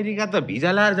अमेरिका त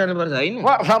भिजा लाएर जानुपर्छ होइन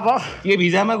के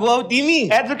भिजामा गयौ तिमी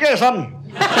एजुकेसन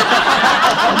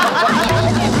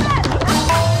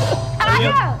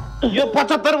यो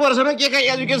 75 वर्षमा के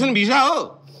एजुकेसन भिजा हो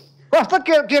कस्तो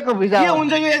के को भिजा के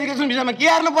हुन्छ यो एजुकेसन भिजामा के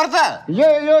हाल्नु पर्छ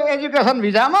यो एजुकेसन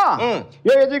भिजामा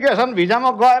यो एजुकेसन भिजामा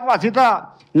गएपछि त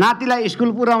नातिलाई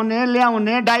स्कुल पुर्याउने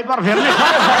ल्याउने डाइपर फेर्ने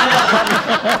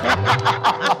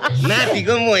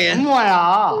नातिको मोया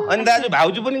अनि दाजु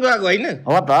भाउजू पनि गएको होइन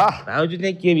हो त भाउजू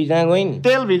चाहिँ के भिजामा गयो नि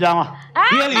तेल भिजामा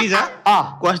तेल भिजा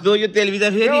कस्तो यो तेल भिजा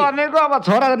फेरि भनेको अब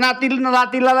छोरा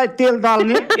नातिलाई तेल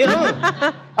दल्ने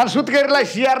अनि सुत्केरीलाई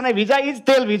सियार्ने भिजा इज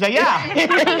तेल भिजा या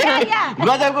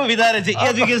गजबको भिजा रहेछ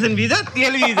एजुकेसन भिजा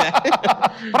तेल भिजा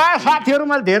प्राय साथीहरू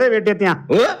मैले धेरै भेटेँ त्यहाँ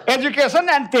एजुकेसन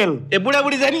एन्ड तेल ए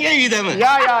बुढाबुढी जाने यही भिजामा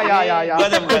या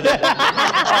गजब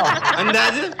अनि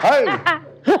दाजु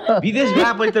विदेश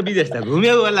गएपछि त विदेश त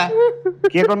घुम्यौ होला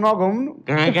के को नघुम्नु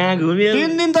कहाँ घुम्यौ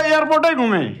 3 दिन त एयरपोर्टै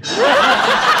घुमेँ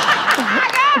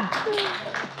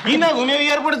किन घुम्यौ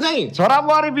एयरपोर्ट चाहिँ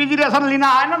छोराबुहारी बिजी रेसन लिन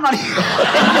आएन न अनि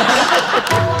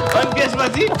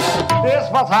त्यसपछि त्यस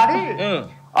पछाडि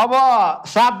अब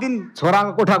 7 दिन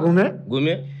छोराको कोठा घुमे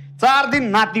 4 दिन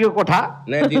नातिको कोठा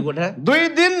 2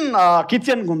 दिन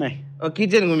किचन घुमे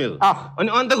किचन घुम्यौ अनि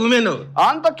अन्त घुमेनौ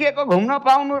अन्त के को घुम्न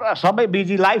पाउनु सबै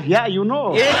busy life yeah you know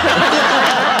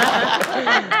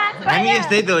हामी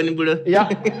यस्तै त हो नि बुढो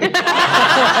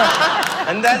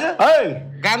अन्दाज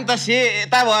काम त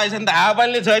सेता भएछ नि त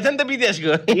हावापानीले छोएछ नि त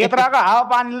विदेशको यत्रको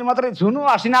हावापानीले मात्रै छुनु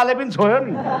असिनाले पनि छोयो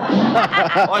नि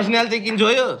असिनाले चाहिँ किन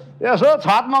छोयो यसो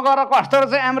छतमा गएर कस्तो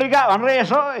रहेछ अमेरिका भनेर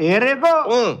यसो हेरेको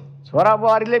छोरा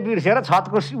बुहारीले बिर्सेर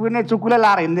छतको उनी चुकुले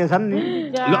लाएर हिँड्दैछन् नि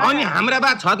अनि हाम्रा बा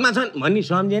छतमा छन् भन्ने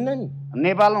सम्झेन नि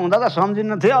नेपालमा हुँदा त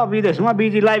सम्झिन्न थियो अब विदेशमा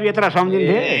बिजी लाइफ यत्र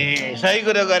सम्झिन्थे सही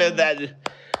कुरो गर्यो दाजु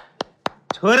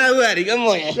छोरा बुहारीको म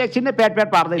एकछिन नै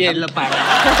प्याट पार्दै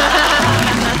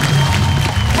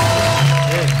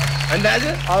अनि दाजु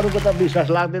अरूको त विश्वास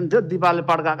लाग्दैन थियो दिपाले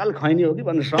पड्काकाले खैनी हो कि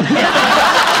भन्ने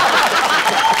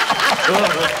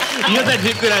यो त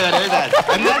ठिक कुरा गर्यो दाजु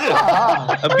अनि दाजु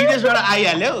विदेशबाट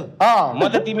आइहाल्यौ म त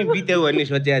तिमी बित्यौ भन्ने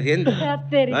सोचेको थिएँ नि त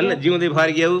भन्न जिउँदै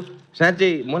फर्क्यौ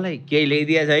साँच्चै मलाई केही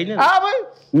ल्याइदिया छैन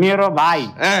मेरो भाइ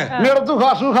मेरो दुःख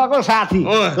सुखको साथी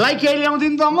लाई केही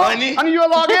ल्याउँदिन त म अनि यो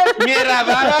लगे मेरा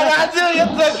बाबा राजु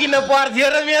यत्रो किन पर्थ्यो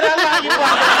र मेरा लागि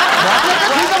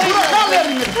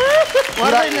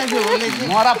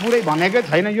मरा पुरै भनेकै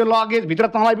छैन यो लगेज भित्र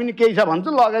तँलाई पनि केही छ भन्छ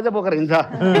लगेज बोकेर हिँड्छ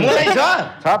मलाई छ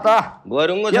त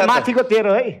गरुङ्गो छ माथिको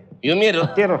तेरो है यो मेरो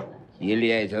तेरो यो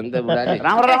ल्याएछ नि त बुढाले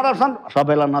राम्रो छन्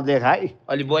सबैलाई नदेखाइ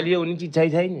अलि बलियो हुने चिज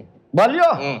छैन बलियो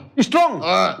स्ट्रङ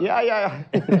या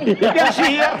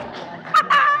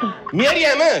मेरी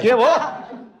आमा के भयो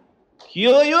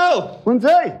यो कुन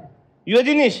चाहिँ यो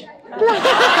जिनिस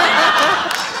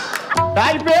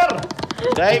टाइपेर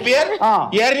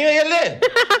हेर्ने हो यसले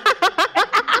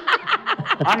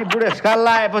अनि बुढेसकाल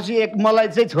लाएपछि एक मलाई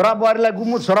चाहिँ छोरा बुहारीलाई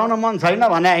गुमुट छोराउन मन छैन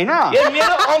भने होइन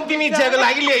मेरो अन्तिम इच्छाको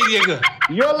लागि ल्याइदिएको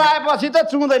यो लाएपछि त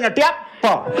चुउँदैन ट्याप्प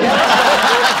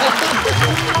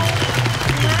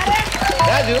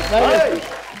दाजु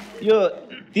यो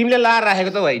तिमीले लाएर राखेको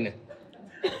त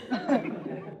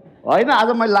होइन आज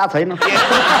मैले ला छैन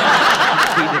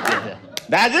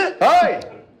दाजु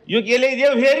यो के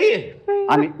ल्याइदियो फेरि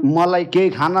अनि मलाई केही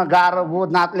खान गाह्रो भयो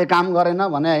दाँतले काम गरेन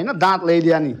भने होइन दाँत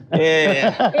ल्याइदियो नि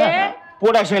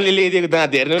प्रोडक्सनले ल्याइदिएको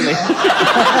दाँत हेर्नु नि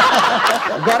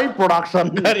गरिब प्रोडक्सन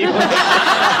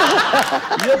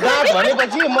यो दाँत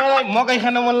भनेपछि मलाई मकै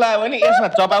खान मन लाग्यो भने यसमा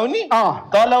चपाउने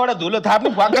तलबाट धुलो थाप्ने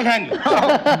भक्क खाने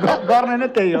गर्ने नै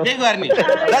त्यही हो त्यही गर्ने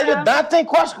यो दाँत चाहिँ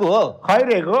कसको हो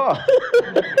खैरेको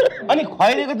अनि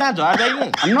खैरेको दाँत झर्दैन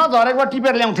नझरेको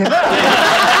टिपेर ल्याउँथे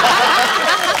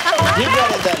त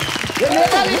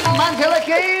नेपाली मान्छेलाई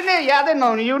केही नै यादै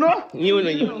नहुने यु नो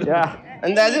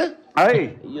अनि दाजु है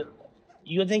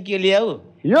यो चाहिँ के ल्याऊ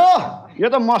यो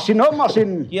त मसिन हो मसिन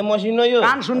के मसिन हो यो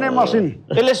कान सुन्ने मसिन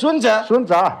यसले सुन्छ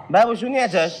बाबु सुनिया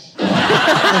छस्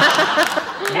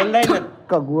बोल्दैन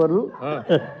गोरु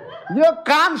यो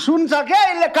कान सुन्छ क्या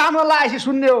यसले कानमा लगाएपछि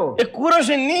सुन्ने हो कुरो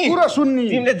सुन्ने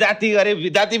तिमीले जाति गरे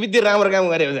जाति विधि राम्रो काम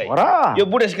गर्यो यो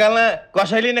बुढेसकालमा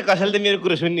कसैले न कसैले त मेरो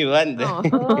कुरो सुन्ने भयो नि त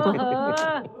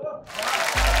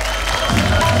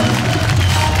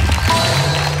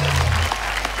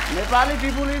Nepali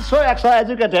people is so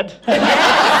educated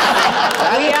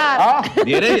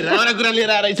धेरै राम्रो कुरा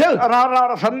लिएर आएछौ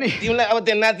राम्रो छन् नि तिमीलाई अब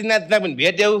त्यो नाति नातिना पनि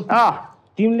भेट्यौ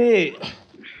तिमीले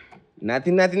नाति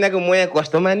नातिनाको माया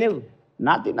कस्तो मान्यौ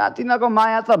नाति नातिनाको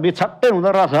माया त बिछट्टै हुँदो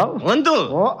रहेछ हो नि त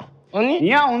हो अनि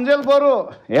यहाँ हुन्जेल बरु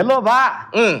हेलो बा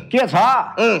के छ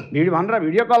भनेर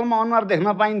भिडियो कलमा अनुहार देख्न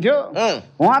पाइन्थ्यो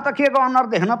उहाँ त के को अनुहार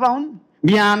देख्न पाउन्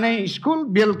बिहानै स्कुल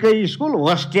बेलुकै स्कुल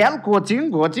होस्टेल कोचिङ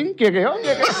के हो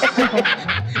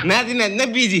नाति नातिना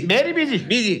बिजी भेरी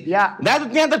बिजी दाजु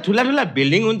त्यहाँ त ठुला ठुला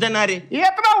बिल्डिङ हुन्छन् अरे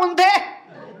यत्रो हुन्थे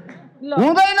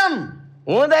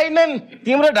हुँदैनन्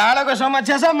तिम्रो ढाडाको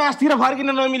समस्या छ मासतिर फर्किन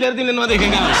नमिलेर तिमीले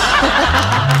नदेखेका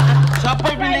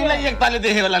सबै बिल्डिङलाई एक ताले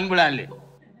देखेको होला नि बुढाले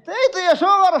त्यही त यसो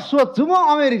गरेर सोध्छु म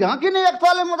अमेरिका किन एक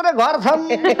तले मात्रै घर छन्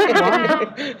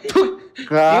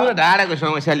तिम्रो ढाडाको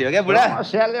समस्याले हो क्या बुढा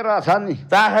समस्याले रहेछ नि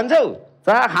चाह खान्छौ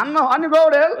चाह खान्न अनि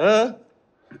गौडेल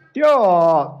त्यो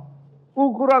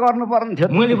कुरा गर्नु पर्ने थियो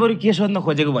मैले बरु के सोध्न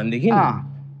खोजेको भनेदेखि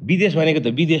विदेश भनेको त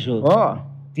विदेश हो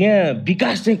त्यहाँ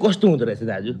विकास चाहिँ कस्तो हुँदो रहेछ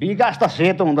दाजु विकास त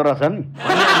सेतो हुँदो रहेछ नि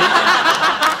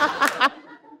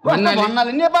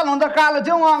भन्नाले नेपाल हुँदा कालो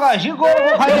थियो उहाँ गएपछि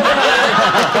गोरो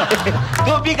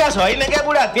त्यो विकास होइन क्या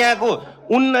बुढा त्यहाँको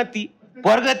उन्नति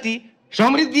प्रगति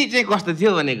समृद्धि चाहिँ कस्तो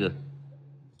थियो भनेको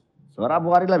छोरा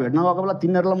बुहारीलाई भेट्न गएको बेला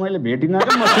तिनीहरूलाई मैले भेटिनँ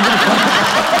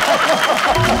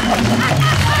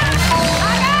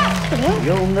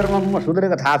यो उमेरमा म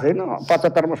सुध्रेको थाहा छैन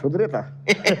 75 मा सुध्रे त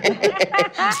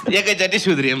एकैचोटि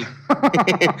सुध्रियौँ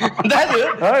दाजु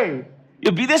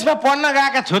यो विदेशमा पढ्न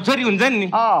गएका छोरी हुन्छन् नि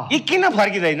यी किन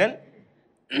फर्किँदैनन्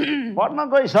पढ्न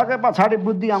गइसके पछाडि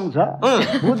बुद्धि आउँछ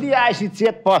बुद्धि आएपछि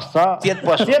चेत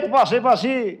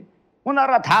पसेपछि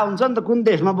उनीहरूलाई थाहा हुन्छ नि त कुन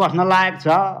देशमा बस्न लायक छ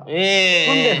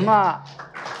कुन देशमा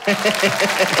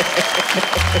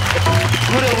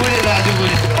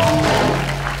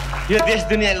यो देश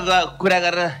दुनियाँको कुरा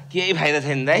गरेर केही फाइदा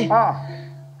छैन दाइ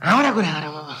हाम्रा कुरा गर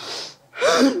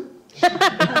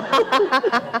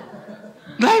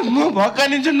दाइ म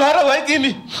भक्कानिन्छु नर भाइ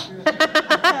तिमी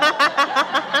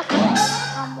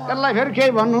यसलाई फेरि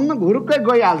केही भन्नुहुन्न घुरुक्कै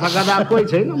गइहाल्छ गदा कोही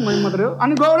छैन मै मात्रै हो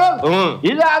अनि गौरव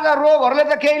हिजो आज रोगहरूले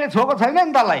त केहीले छोको छैन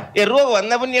नि तलाई ए रोग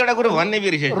भन्दा पनि एउटा कुरो भन्ने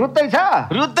बिर्से रुत्तै छ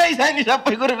नि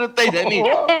सबै कुरो रुत्तै छ नि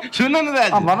सुन न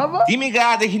दाजु तिमी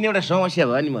गएदेखि एउटा समस्या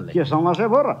भयो नि मलाई के समस्या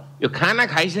भयो र यो खाना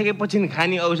खाइसकेपछि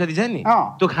खाने औषधि छ नि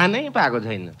त्यो खानै पाएको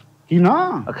छैन किन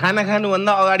खाना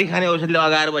खानुभन्दा अगाडि खाने औषधिले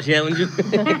अगाएर बसिया हुन्छु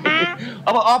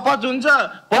अब अपच हुन्छ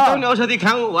पचाउने औषधि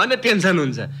खाऊ भने टेन्सन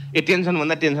हुन्छ टेन्सन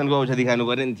भन्दा टेन्सनको औषधि खानु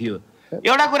पर्ने नि थियो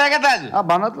एउटा कुरा क्या दाजु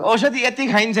औषधि यति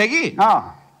खाइन्छ कि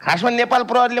खासमा नेपाल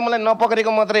प्रहरीले मलाई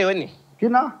नपक्रेको मात्रै हो नि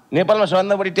किन नेपालमा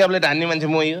सबभन्दा बढी ट्याब्लेट हान्ने मान्छे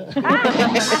म यो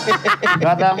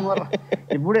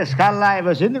बुढेसकाल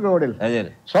लागेपछि नि गौडेल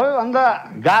सबैभन्दा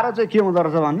गाह्रो चाहिँ के हुँदो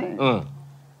रहेछ भने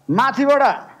माथिबाट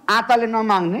आँताले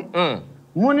नमाग्ने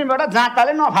मुनिबाट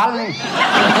जाँताले नफाल्ने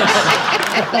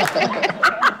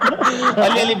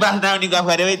अलिअलि बास्दाउने गफ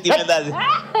गरे है तिमीले दाजु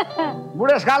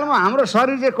बुढेसकालमा हाम्रो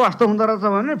शरीर चाहिँ कस्तो हुँदो रहेछ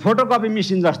भने फोटोकपी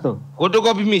मेसिन जस्तो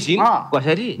फोटोकपी मेसिन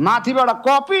कसरी माथिबाट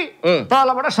कपी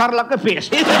तलबाट सर्लक्कै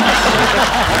पेस्ट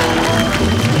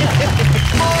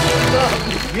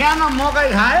बिहान मकै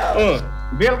खायो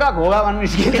बेलुका घोगा भन्ने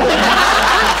निस्कियो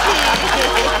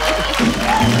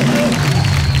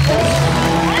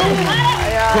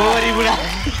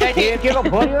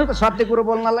सत्य कुरो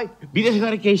बोल्नलाई विदेश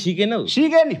गएर केही सिकेनौ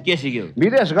सिके नि के सिक्यौ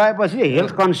विदेश गएपछि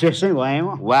हेल्थ कन्सियस चाहिँ भएँ म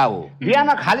वाउ बिहान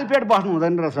खाली पेट बस्नु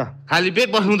हुँदैन रहेछ खाली पेट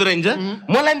बस्नु हुँदो रहेछ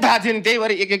मलाई पनि थाहा थियो नि त्यही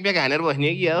भएर एक प्याक हानेर बस्ने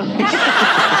कि अब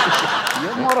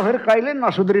यो मरो फेरि कहिले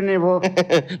नसुध्रिने भयो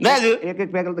दाजु एक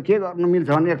प्याकले त के गर्नु मिल्छ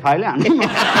भने एक फाइले हान्नु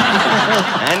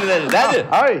दाजु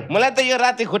मलाई त यो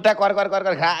राति खुट्टा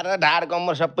कर्कर खाएर ढाड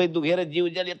कम्मर सबै दुखेर जिउ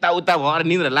जेल यताउता भएर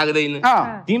निद्रा लाग्दैन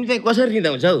तिमी चाहिँ कसरी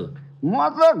निदाउँछौ म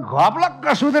त घप्लक्क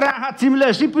सुतेर आँखा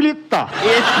चिम्ले सिपिलित त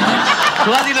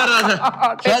सजिलो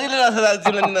रहेछ दाजु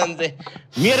चिम्ले निदाउनु चाहिँ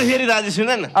मेरो फेरि दाजु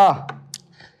सुन न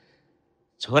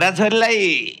छोराछोरीलाई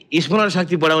स्मरण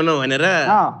शक्ति बढाउनु भनेर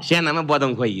सानामा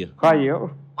बदाम खुवाइयो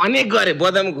अनेक गरे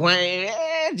बदाम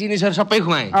खुवाएँ जिनिसहरू सबै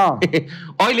खुवाएँ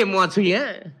अहिले म छु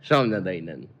यहाँ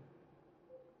सम्झँदैनन्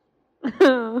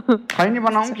खैनी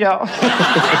बनाउँ क्या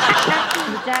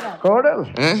गौडेल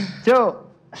त्यो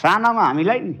सानामा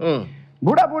हामीलाई नि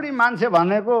बुढाबुढी मान्छे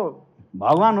भनेको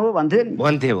भगवान हो भन्थे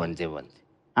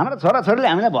हाम्रो छोराछोरीले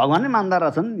हामीलाई भगवान नै मान्दा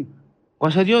रहेछन् नि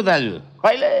कसरी हो दाजु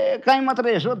कहिले काहीँ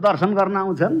मात्रै यसो दर्शन गर्न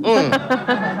आउँछन्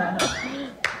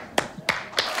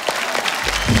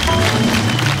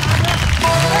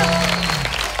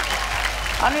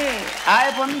अनि आए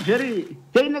पनि फेरि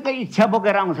केही न केही इच्छा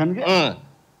बोकेर आउँछन् कि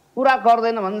पुरा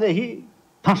गर्दैन भनेदेखि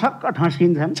ठसक्क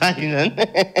ठस्किन्छन्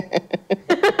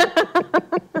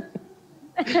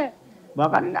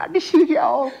भकानी नाटी सिक्यो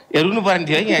हेर्नु पर्ने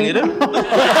थियो है यहाँनिर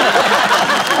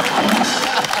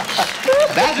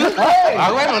दाजु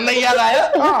भगवान भन्दा याद आयो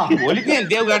भोलि त्यहाँ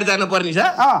देवघाट जानु पर्ने छ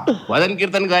भजन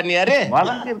कीर्तन गर्ने अरे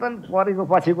भजन कीर्तन परेको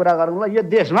पछि कुरा गरौँला यो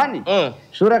देशमा नि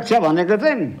सुरक्षा भनेको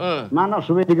चाहिँ नि मानव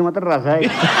सुवेदीको मात्र रहेछ है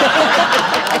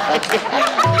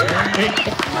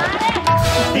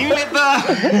तिमीले त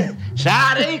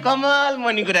साह्रै कमल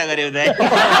मनी कुरा गर्यौ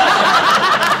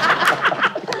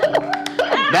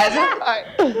दाजु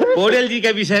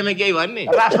पौडेलजीका विषयमा केही भन्ने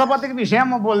राष्ट्रपतिको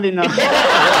विषयमा म बोल्दिनँ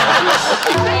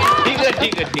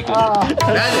ठिक हो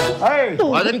दाजु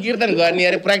भजन कीर्तन गर्ने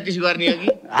अरे प्र्याक्टिस गर्ने हो कि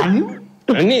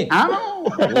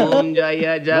ओम जय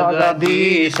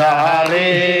जगदीश हरे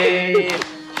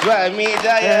स्वामी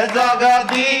जय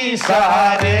जगदीश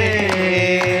हरे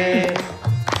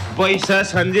पैसा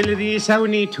छन्जेल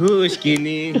रिसाउने ठुस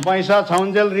किनी पैसा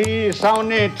छन्जेल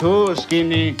रिसाउने ठुस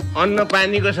किनी अन्न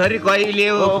पानीको सरी कहिले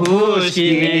हो फुस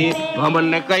किनी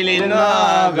घमण्ड कहिले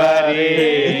नगरे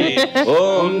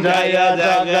ओम जय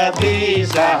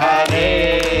जगदीश हरे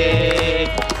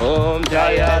ओम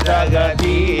जय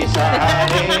जगदीश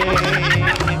हरे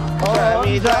ओम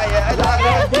जय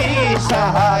जगदीश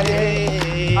हरे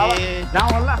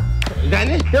जाउँ होला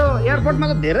जाने त्यो एयरपोर्टमा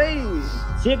त धेरै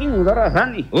चेकिङ हुँदो रहेछ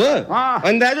नि हो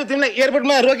अनि दाजु तिमीलाई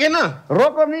एयरपोर्टमा रोकेन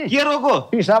रोको नि के रोको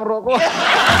हिसाब रोको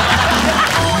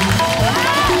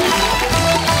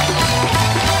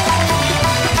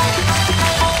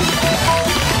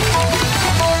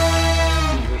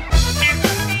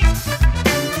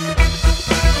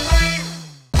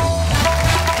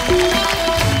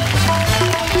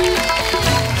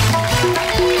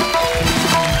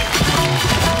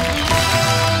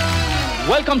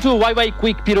welcome two y Y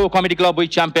quick पिरो comedy club with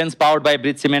champions powered by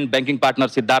bridge cement banking partner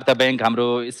Siddhartha bank हाम्रो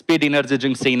speed energy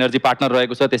drinks energy partner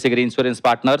रहेको छ त्यसै गरी insurance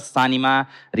partner Sanima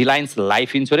Reliance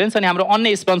life insurance अनि हाम्रो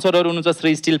अन्य स्पोन्सरहरू हुनुहुन्छ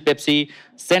Shri still Pepsi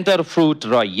centre fruit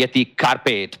र यति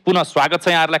कार्पेट पुनः स्वागत छ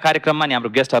यहाँहरूलाई कार्यक्रममा अनि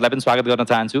हाम्रो गेस्टहरूलाई पनि स्वागत गर्न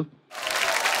चाहन्छु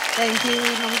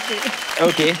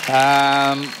ओके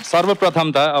सर्वप्रथम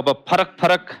त अब फरक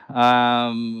फरक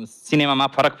सिनेमामा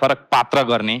फरक फरक पात्र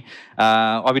गर्ने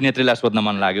अभिनेत्रीलाई सोध्न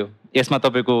मन लाग्यो यसमा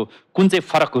तपाईँको कुन चाहिँ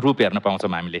फरक रूप हेर्न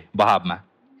पाउँछौँ हामीले बहावमा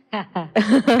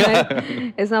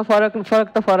यसमा फरक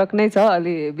त फरक नै छ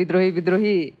अलि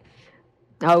विद्रोही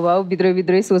हाउभाउ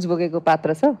विद्रोही सोच बोकेको पात्र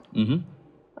छ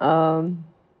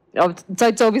अब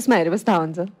चैत 24 मा हेरेपछि थाहा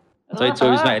हुन्छ चैत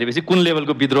 24 मा हेरेपछि कुन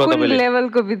लेभलको विद्रोह कुन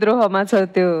लेभलको विद्रोहमा छ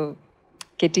त्यो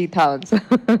केटी थाहा हुन्छ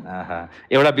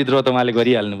एउटा विद्रोह त उहाँले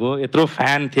गरिहाल्नुभयो यत्रो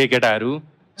फ्यान थिए केटाहरू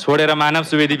छोडेर मानव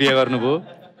सुवेदी बिहे गर्नुभयो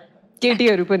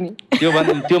केटीहरू पनि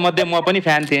त्यो मध्ये म पनि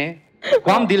फ्यान थिएँ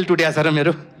कम दिल टुट्या छ र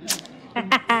मेरो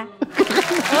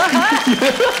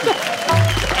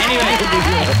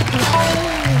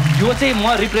यो चाहिँ म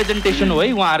रिप्रेजेन्टेसन हो है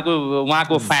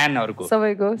उहाँको फ्यानहरूको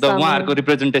सबैको उहाँहरूको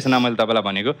रिप्रेजेन्टेसनमा मैले तपाईँलाई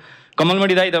भनेको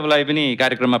कमलमणि दाई तपाईँलाई पनि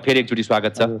कार्यक्रममा फेरि एकचोटि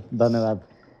स्वागत छ धन्यवाद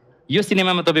यो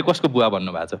सिनेमामा तपाईँ कसको बुवा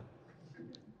भन्नुभएको छ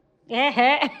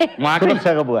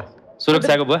सुरक्षाको बुवा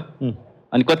सुरक्षाको बुवा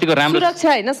अनि कतिको राम्रो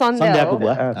सुरक्षा हैन सन्ध्याको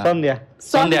बुवा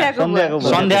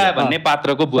सन्ध्या भन्ने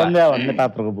पात्रको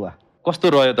बुवा कस्तो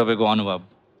रह्यो तपाईँको अनुभव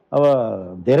अब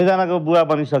धेरैजनाको बुवा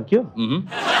बनिसक्यो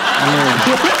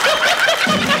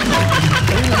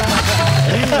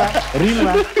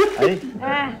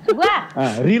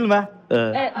रिलमा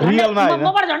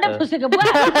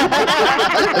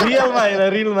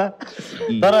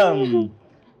तर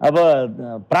अब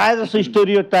प्रायः जसो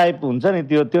स्टोरियो टाइप हुन्छ नि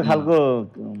त्यो खालको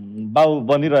बाउ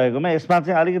बनिरहेकोमा यसमा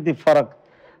चाहिँ अलिकति फरक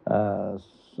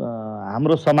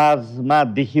हाम्रो समाजमा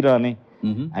देखिरहने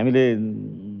हामीले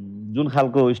जुन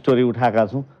खालको स्टोरी उठाएका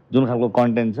छौँ जुन खालको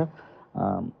कन्टेन्ट छ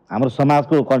हाम्रो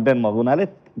समाजको कन्टेन्ट भएको हुनाले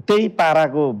त्यही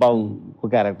पाराको बाउको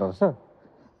क्यारेक्टर छ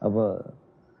अब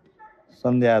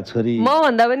सन्ध्या छोरी म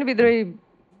भन्दा पनि विद्रोही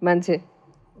मान्छे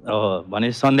भने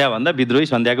सन्ध्या भन्दा विद्रोही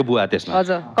सन्ध्याको बुवा त्यसमा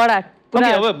हजुर कडा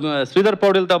अब श्रीधर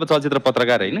पौडेल त अब चलचित्र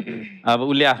पत्रकार होइन अब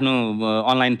उसले आफ्नो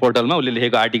अनलाइन पोर्टलमा उसले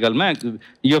लेखेको आर्टिकलमा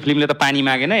यो फिल्मले त पानी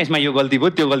मागेन यसमा यो गल्ती भयो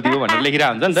त्यो गल्ती भयो भनेर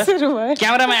लेखिरहेको हुन्छ नि त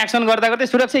क्यामेरामा एक्सन गर्दा गर्दै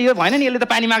सुरक्षा यो भएन नि यसले त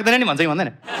पानी माग्दैन नि भन्छ कि भन्दैन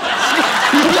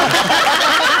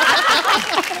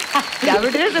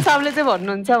साहबले चाहिँ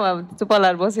भन्नुहुन्छ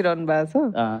चुपलार बसिरहनु भएको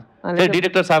छ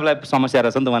डिरेक्टर साहबलाई समस्या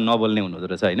रहेछ नि त उहाँ नबोल्ने हुनुहुँदो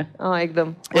रहेछ होइन एकदम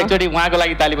एकचोटि उहाँको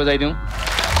लागि ताली बजाइदिउँ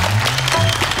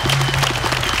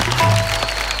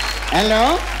हेलो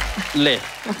ले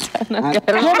के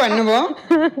भन्नुभयो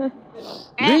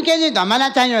 2 केजी धमला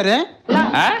चाहियो अरे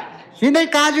सिधै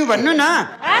काजु भन्नु न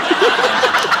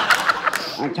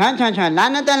छ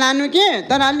लानु त लानु के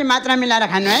तर अलि मात्रा मिलाएर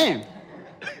खानु है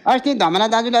अस्ति धमला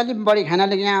दाजुले अलिक बढी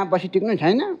खानाले यहाँ बसी टिक्नु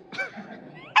छैन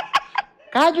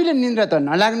काजुले निन्द्रा त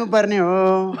नलाग्नु पर्ने हो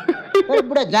तर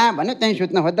बुढा जहाँ भन्यो त्यहीँ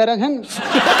सुत्न खोज्दो रहेछन्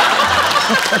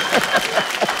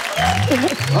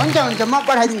हुन्छ म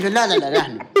पठाइदिन्छु ल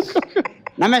राख्नु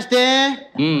नमस्ते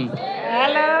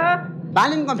हेलो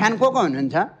बालिनको फ्यान को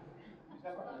हुनुहुन्छ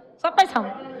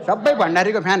सबै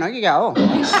भण्डारीको फ्यान हो कि क्या हो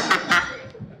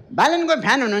बालिनको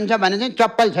फ्यान हुनुहुन्छ भने चाहिँ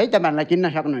चप्पल छ है तपाईँहरूलाई किन्न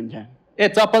सक्नुहुन्छ ए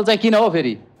चप्पल चाहिँ किन हो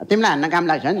फेरि तिमीलाई हान्न काम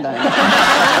लाग्छ नि त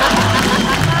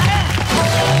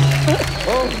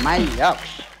ओ माई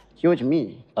एक्सक्युज मी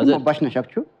म बस्न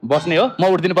सक्छु बस्ने हो म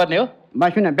उठ्दिनु पर्ने हो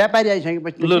बस्नु न व्यापारी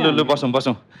आइसकेपछि लु बसौँ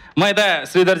म यता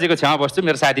श्रीधरजीको छेउमा बस्छु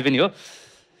मेरो साथी पनि हो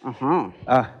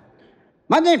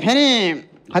म चाहिँ फेरि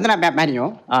खतरा व्यापारी हो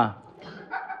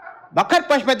भर्खर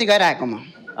पशुपति गएर आएको म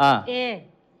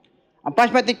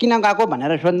पशुपति किन गएको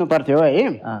भनेर सोध्नु पर्थ्यो है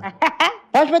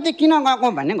पशुपति किन गएको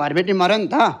भन्ने घरबेटी मर्यो नि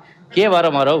त के भएर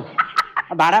मरौ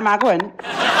भाडामा आएको होइन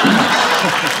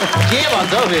के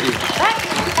भन्छ हौ फेरि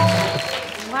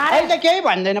अहिले त केही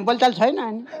भन्दैन बोलचाल छैन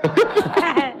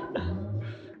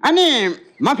अनि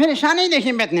म फेरि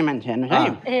सानैदेखि बेच्ने मान्छे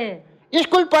हेर्नुहोस् है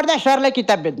स्कुल पढ्दा सरलाई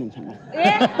किताब बेच्दिन्छ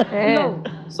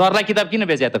सरलाई किताब किन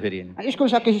बेचे त फेरि स्कुल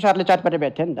सकेपछि सरले चटपटे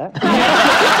बेच्थ्यो नि त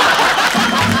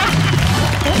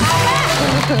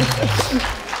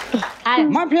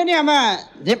म फेरि अब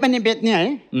जे पनि बेच्ने है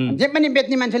जे पनि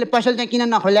बेच्ने मान्छेले पसल चाहिँ किन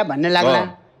नखोल्या भन्ने लाग्ला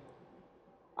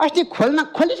अस्ति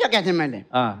खोलिसकेको थिएँ मैले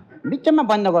बिचमा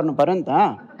बन्द गर्नु पर्यो नि त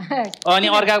अनि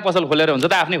अर्काको पसल खोलेर हुन्छ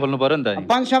त आफ्नै खोल्नु पर्यो नि त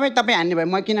बन्द सबै तपाईँ हान्ने भयो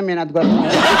म किन मेहनत गर्नु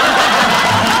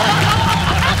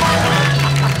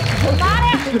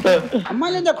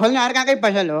मैले त खोल्ने अर्काकै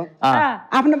पसल हो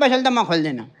आफ्नो पसल त म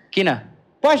खोल्दिनँ किन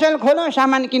पसल खोलो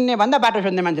सामान किन्ने भन्दा बाटो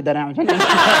सोध्ने मान्छे धर आउँछ नि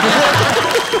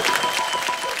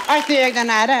अस्ति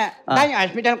एकजना आएर दाइ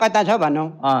हस्पिटल कता छ भनौँ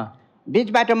बिच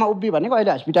बाटोमा उभि भनेको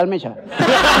अहिले हस्पिटलमै छ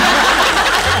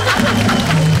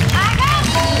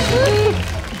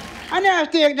अनि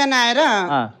अस्ति एकजना आएर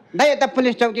दाइ यता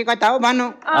पुलिस चौकी कता हो भनौँ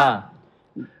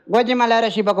गोजीमा ल्याएर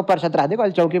शिवको प्रसाद राखेको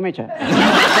अहिले चौकीमै छ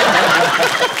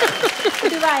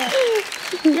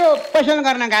यो पसल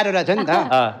गर्न गाह्रो रहेछ नि त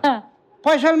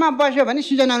पसलमा बस्यो भने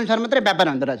सिजन अनुसार मात्रै व्यापार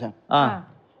हुँदो रहेछ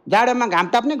जाडोमा घाम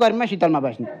ताप्ने गर्मीमा शीतलमा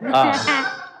बस्ने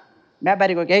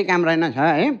व्यापारीको केही काम रहेन छ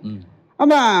है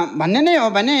अब भन्ने नै हो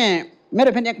भने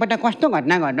मेरो फेरि एकपल्ट कस्तो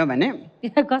घटना घट्यो भने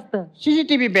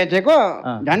सिसिटिभी बेचेको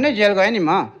झन्डै जेल गयो नि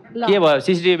म के भयो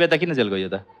सिसिटिभी बेच्दा किन जेल गयो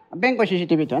त ब्याङ्कको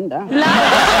सिसिटिभी छ नि त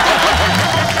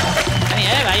अनि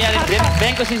ए भाइ यार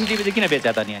ब्याङ्कको सिसिटिभी चाहिँ किन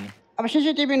बेच्या त नि अनि अब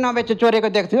सिसिटिभी नबेचे चोरेको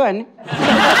देख्थ्यो होइन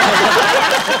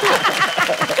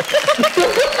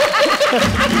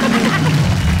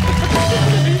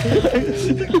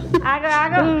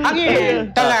अघि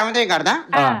तल आउँदै गर्दा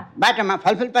बाटोमा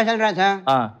फलफुल पसल रहेछ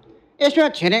यसो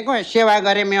छिरेको सेवा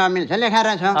गरे मेवा मिल्छ लेखा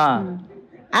रहेछ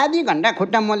आधी घन्टा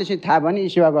खुट्टा मोलेसी थाहा भयो नि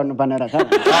सेवा गर्नुपर्ने रहेछ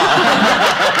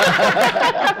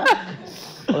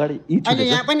अहिले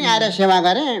यहाँ पनि आएर सेवा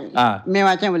गरेँ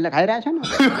मेवा चाहिँ उसले खाइरहेछ नि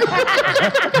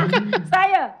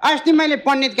अस्ति मैले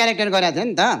पण्डित क्यारेक्टर गरेको थिएँ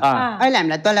नि त अहिले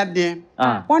हामीलाई तलब दिए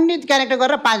पण्डित क्यारेक्टर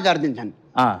गरेर 5,000 दिन्छन्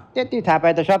त्यति थाहा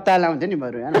पाए त सप्ताह लाउँथ्यो नि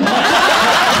बरु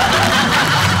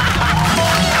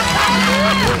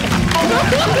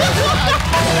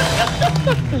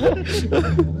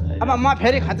अब म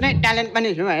फेरि खत्रै ट्यालेन्ट पनि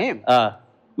छु है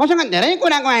मसँग धेरै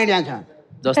कुराको आइडिया छ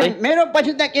जस्तै मेरो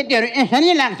पछि त केटीहरू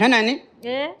यसरी लाग्छन् अनि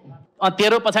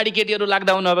तेरो पछाडि केटीहरू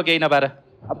लाग्दा हुनु अब केही नपाएर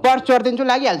पर्स चोरिदिन्छु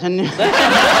लागिहाल्छन् नि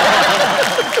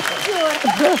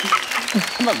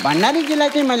भण्डारीजीलाई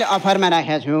चाहिँ मैले अफरमा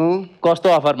राखेको छु कस्तो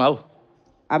अफरमा हौ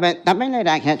अब तपाईँलाई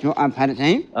राखेको छु अफर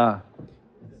चाहिँ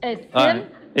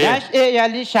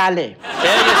साले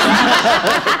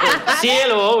सेल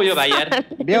हो यो भाइ यार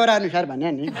बेहोरा अनुसार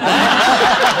भने नि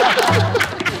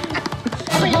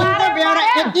यिनको बेहोरा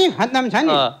यति खत्तम छ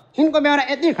नि यिनको बेहोरा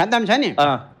यति खत्तम छ नि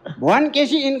भुवन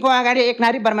केसी यिनको अगाडि एक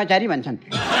नारी ब्रह्मचारी भन्छन्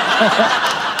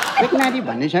एक नारी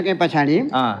भनिसके पछाडि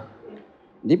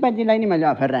दिपाजीलाई नि मैले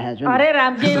अफर राखेको छु अरे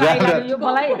रामजी यो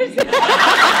मलाई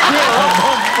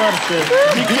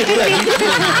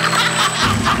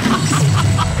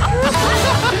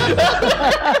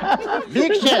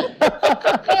big sale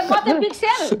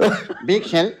big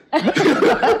sale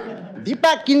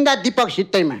Dipa किन्दा दीपक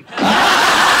सित्तैमा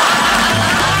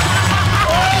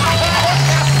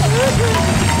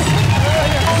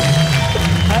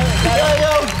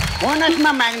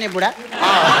बोनसमा माग्ने बुढा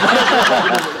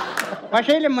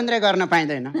कसैले मुन्द्रे गर्न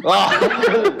पाइँदैन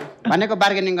भनेको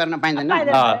बार्गेनिङ गर्न पाइँदैन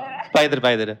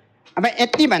पाइँदैन अब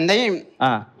यति भन्दै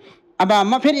अब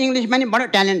म फेरि इङ्ग्लिसमा नि बडो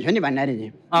ट्यालेन्ट छु नि भण्डारीजी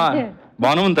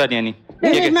भनौँ नि त नि अनि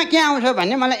इङ्ग्लिसमा के आउँछ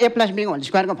भने मलाई A+B²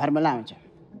 को फर्मुला आउँछ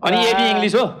अनि एबी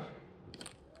इङ्ग्लिस हो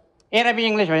ए र बी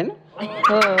इङ्ग्लिस होइन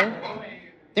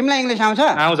तिमीलाई इङ्ग्लिस आउँछ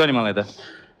आउँछ नि मलाई त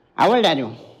हाउ ओल्ड आर यु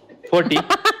 40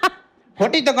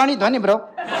 40 त गणित हो नि ब्रो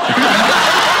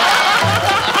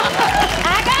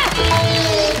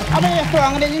अब यस्तो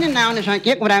अङ्ग्रेजी नै नआउनेसँग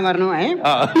के कुरा गर्नु है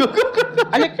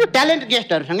अलिक ट्यालेन्ट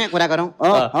गेस्टहरूसँगै कुरा गरौँ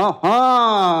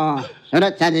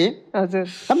सुरक्षाजी हजुर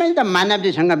तपाईँले त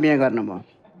मानवजीसँग बिहे गर्नुभयो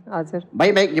हजुर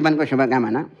वैवाहिक जीवनको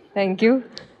शुभकामना थ्याङ्क यू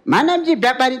मानवजी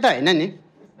व्यापारी त होइन नि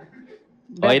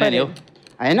होइन नि हो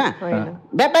होइन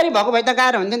व्यापारी भएको भए त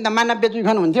गाह्रो हुन्थ्यो नि त मानव बेचु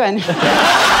खानु हुन्थ्यो होइन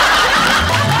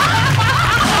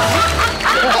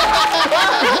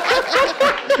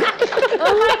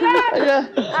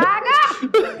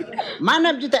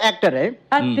मानवजी त एक्टर है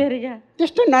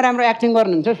त्यस्तो नराम्रो एक्टिङ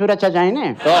गर्नुहुन्छ सुरक्षा चाहिने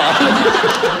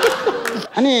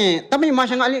अनि तपाईँ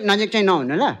मसँग अलिक नजिक चाहिँ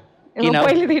नहुनु ल म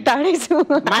पहिलेदेखि टाढै छु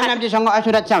मानवजीसँग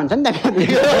असुरक्षा हुन्छ नि त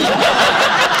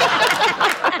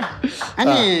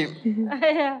अनि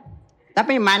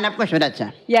तपाईँ मानवको सुरक्षा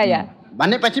या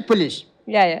भनेपछि पुलिस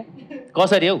या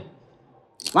कसरी हौ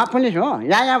उहाँ पुलिस हो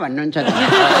या भन्नुहुन्छ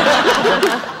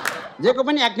जेको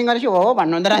पनि एक्टिङ गरेपछि हो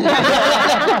भन्नुहुँदो रहेछ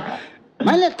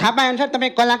मैले थाहा पाए अनुसार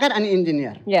तपाईँ कलाकार अनि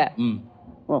इन्जिनियर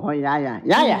ओहो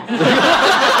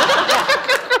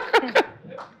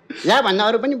या भन्दा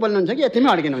अरू पनि बोल्नुहुन्छ कि यतिमै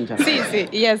अड्किनुहुन्छ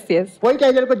कोही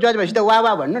टाइलरको जज भएपछि त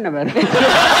वा भन्नु न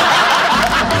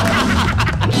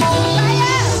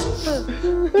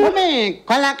तपाईँ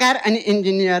कलाकार अनि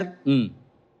इन्जिनियर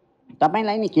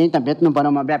तपाईँलाई नि केही त बेच्नु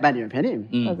पर्यो म व्यापारी हो फेरि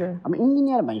अब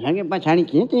इन्जिनियर भइसके पछाडि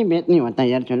के चाहिँ बेच्ने हो त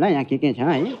हेर्छु ल यहाँ के छ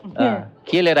है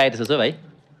के लिएर आइरहेछ भाइ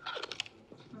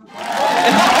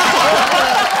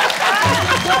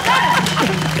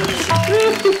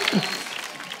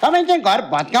तपाईँ चाहिँ घर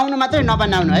भत्काउनु मात्रै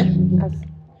नबनाउनु है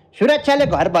सुरक्षाले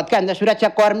घर भत्कायो भने त सुरक्षा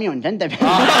कर्मी हुन्छ नि त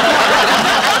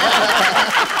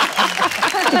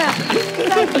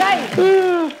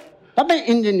तपाईँ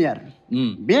इन्जिनियर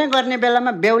बिहे गर्ने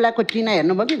बेलामा बेहुलाको चिना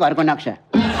हेर्नुभयो कि घरको नक्सा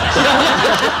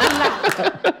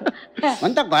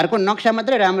अन्त घरको नक्सा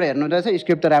मात्रै राम्रो हेर्नु रहेछ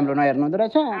स्क्रिप्ट त राम्रो नहेर्नु हुँदो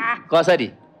रहेछ कसरी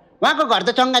उहाँको घर त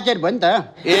चङ्गाचेर भयो नि त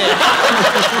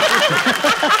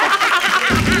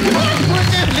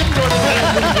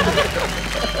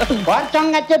घर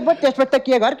चङ्गाचेर भयो त्यसपछि त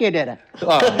के घर केटेर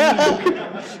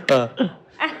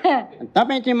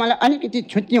तपाईँ चाहिँ मलाई अलिकति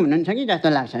छुट्टी हुनुहुन्छ कि जस्तो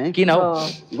लाग्छ है किन हौ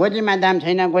गोजीमा दाम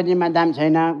छैन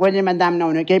गोजीमा दाम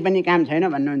नहुने केही पनि काम छैन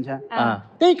भन्नुहुन्छ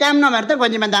त्यही काम नभएर त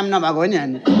गोजीमा दाम नभएको हो नि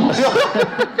अनि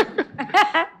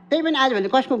त्यही पनि आजभोलि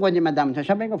कसको गोजीमा दाम छ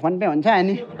सबैको फोन पे हुन्छ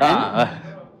अनि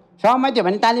सहमति हो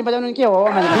भने ताली बजाउनु के हो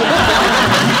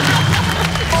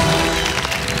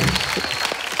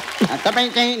तपाईँ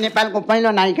चाहिँ नेपालको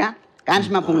पहिलो नायिका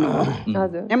कान्समा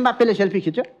पुग्नुभयो एम्बाप्पेले सेल्फी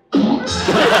खिच्यो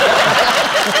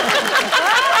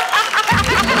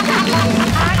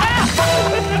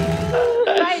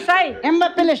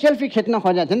एम्बाप्पेले सेल्फी खिच्न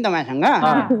खोजेको थियो नि त उहाँसँग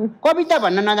कविता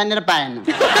भन्न नजानेर पाएन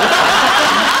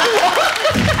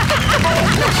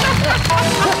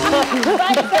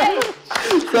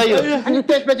अनि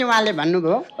त्यसपछि उहाँले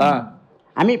भन्नुभयो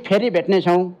हामी फेरि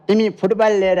भेट्नेछौँ तिमी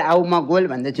फुटबल लिएर आऊ म गोल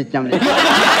भन्दै चिच्याउने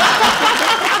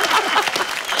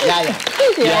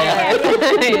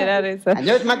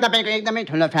जसमा तपाईँको एकदमै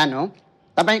ठुलो फ्यान हो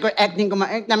तपाईँको एक्टिङको म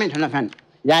एकदमै ठुलो फ्यान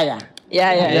या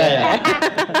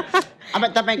अब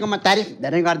तपाईँको म तारिफ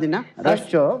धेरै गर्दिनँ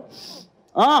रस्यो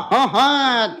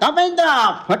तपाईँ त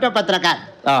फोटो पत्रकार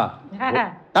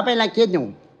तपाईँलाई के दिउँ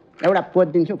एउटा पोज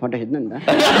दिन्छु फोटो खिच्नु नि त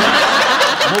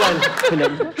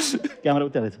क्यामेरा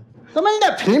उता रहेछ तपाईँले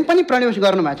त फिल्म पनि प्रड्युस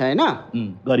गर्नुभएको छ होइन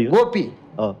गोपी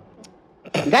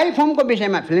गाई फर्मको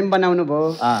विषयमा फिल्म बनाउनु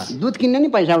भयो दुध किन्न नि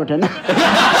पैसा उठेन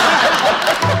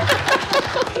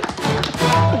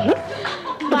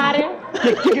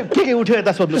के उठ्यो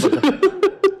यता सोध्नुपर्छ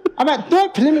अब त्यो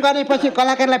फिल्म गरेपछि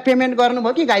कलाकारलाई पेमेन्ट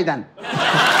गर्नुभयो कि गाईदान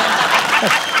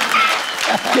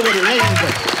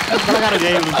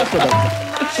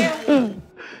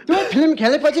त्यो फिल्म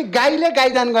खेलेपछि गाईले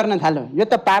गाईदान गर्न थाल्यो यो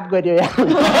त पाप गर्यो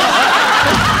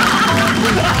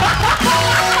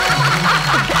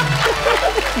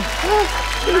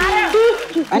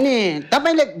अनि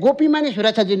तपाईँले गोपीमा नि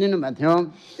सुरक्षा लिनुभएको थियो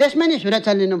त्यसमा नि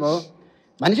सुरक्षा लिनुभयो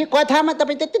भनेपछि कथामा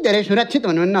तपाईँ त्यति धेरै सुरक्षित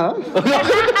हुनुहुन्न हो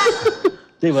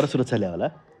त्यही भएर सुरक्षा ल्यायो होला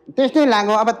त्यस्तै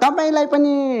लाग्यो अब तपाईँलाई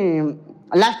पनि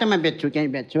लास्टमा बेच्छु केही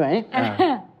बेच्छु है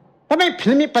तपाईँ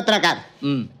फिल्मी पत्रकार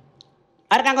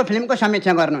अर्काको फिल्मको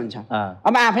समीक्षा गर्नुहुन्छ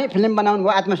अब आफै फिल्म बनाउनु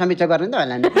भयो आत्मसमीक्षा गर्नु त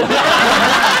होला नि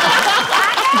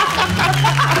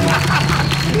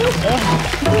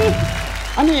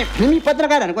अनि फिल्मी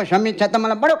पत्रकारहरूको समीक्षा त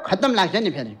मलाई बडो खत्तम लाग्छ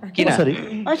नि फेरि किन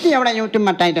अस्ति एउटा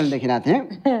युट्युबमा टाइटल देखिरहेको थिएँ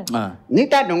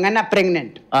निता ढुङ्गाना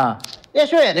प्रेग्नेन्ट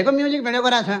यसो हेरेको म्युजिक भिडियो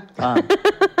गराएको छ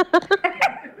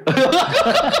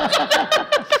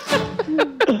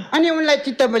अनि उनलाई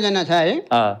चित्त बुझेन छ है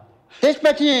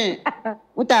त्यसपछि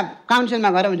उता काउन्सिलमा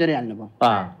गएर उजुरिहाल्नु भयो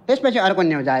त्यसपछि अर्को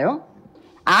न्युज आयो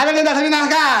आदरणीय दर्शक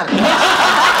नमस्कार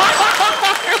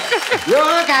यो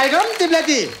कार्यक्रम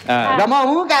तिब्लती र म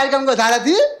हुँ कार्यक्रमको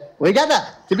सारथी होइ क्या त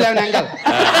चिप्ल्याउने अङ्कल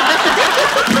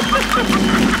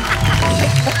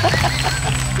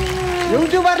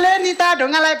युट्युबरले निता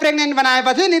ढुङ्गालाई प्रेग्नेन्ट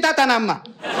बनाएपछि निता तनावमा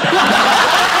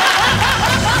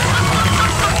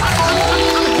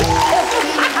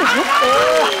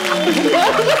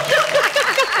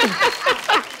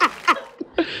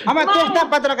अब त्यस्ता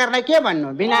पत्रकारलाई के भन्नु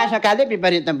विनाशकाले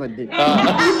विपरीत बुद्धि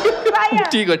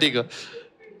ठिक हो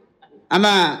अब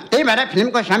त्यही भएर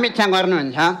फिल्मको समीक्षा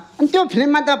गर्नुहुन्छ अनि त्यो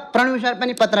फिल्ममा त प्रड्युसर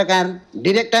पनि पत्रकार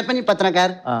डिरेक्टर पनि पत्रकार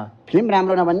फिल्म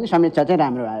राम्रो नभने समीक्षा चाहिँ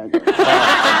राम्रो आयो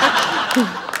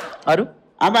अरू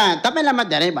अब तपाईँलाई म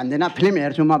धेरै भन्दिनँ फिल्म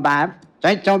हेर्छु म बाप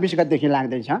चाहिँ 24 गतेदेखि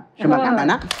लाग्दैछ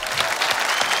शुभकामना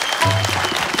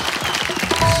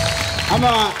अब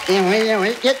ए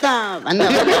होइ के त भन्दा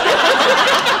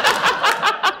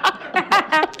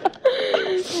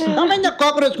तपाईँ त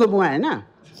कक्रोचको बुवा होइन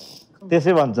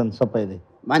त्यसै भन्छन् सबैले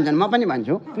भन्छन् म पनि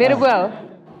भन्छु मेरो बुवा हो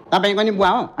तपाईँको नि बुवा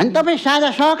हो अनि तपाईँ साझा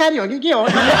सहकारी हो कि के हो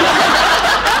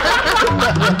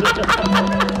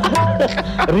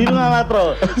रिलमा मात्र हो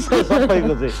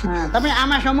सबैको चाहिँ तपाईँ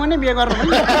आमा समूह नै बिहे गर्नु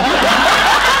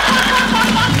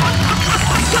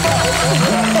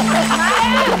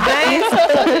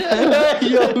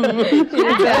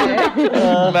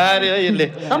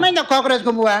तपाईँ त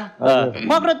कक्रोचको बुवा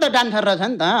कक्रोच त डान्सर रहेछ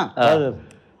नि त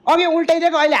अघि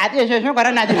उल्टाइदिएको अहिले हात यसो यसो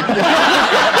गरेर नाचिदिनु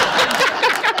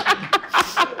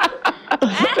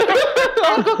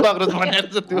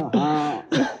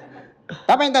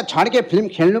तपाईँ त छड्के फिल्म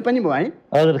खेल्नु पनि भयो है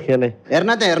हजुर खेले हेर्न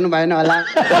त हेर्नु भएन होला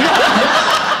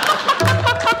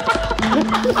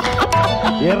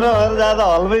हेर्न जाँदा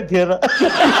हलमै थिएन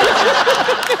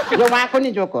यो उहाँको नि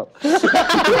जोक हो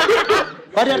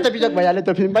करियर त बिजोक भइहाल्यो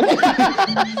त्यो फिल्म पनि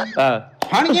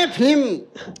छड्के फिल्म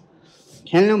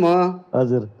खेल्नु म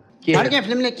हजुर छड्के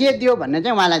फिल्मले के दियो भन्ने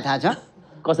चाहिँ उहाँलाई थाहा छ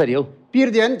कसरी हौ पिर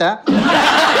दियो नि त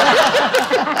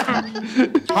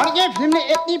छड्के फिल्मले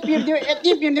यति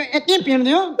पिर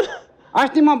दियो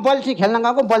अस्ति म बल्छी खेल्न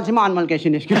गएको बल्छीमा अनमोल केसी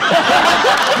निस्क्यो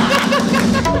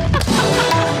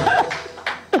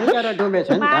डुबेछ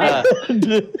नि त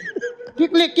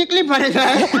किक्ली परेछ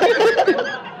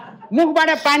मुखबाट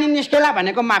पानी निस्केला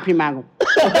भनेको माफी मागौँ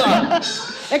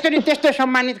एकचोटि त्यस्तो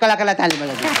सम्मानित कलाकारलाई ताली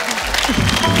बजाउँछ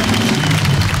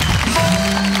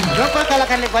जो को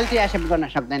कलाकारले गल्ती एक्सेप्ट गर्न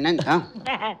सक्दैन नि त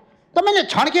तपाईँले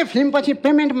छड्के फिल्म पछि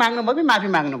पेमेन्ट माग्नुभयो कि माफी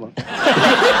माग्नुभयो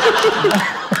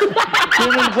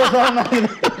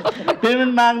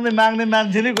पेमेन्ट माग्ने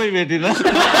मान्छे नै कोही भेटिन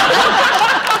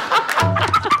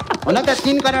हुन त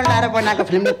 3 करोड लाएर बनाएको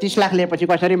फिल्मले 30 लाख लिएपछि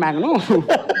कसरी माग्नु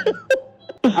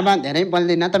अब धेरै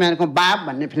बोल्दिनँ तपाईँहरूको बाप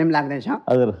भन्ने फिल्म लाग्दैछ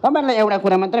तपाईँहरूलाई एउटा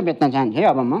कुरा मात्रै बेच्न चाहन्छु है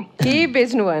अब म के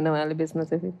बेच्नु भएन उहाँले बेच्न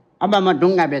चाहिँ अब म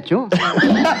डुङ्गा बेच्छु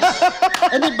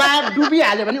यदि बाप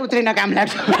डुबिहाल्यो भने उत्रिन काम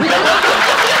लाग्छ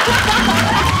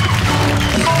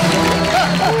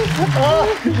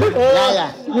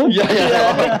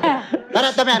तर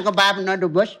तपाईँहरूको बाप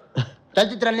नडुबोस्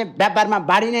चलचित्रले व्यापारमा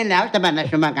बाढी नै ल्याओस् तपाईँहरूलाई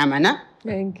शुभकामना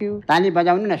थ्याङ्क यू ताली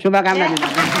बजाउनु न शुभकामना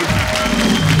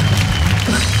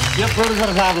यो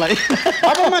प्रोड्युसर साहबलाई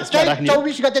अब म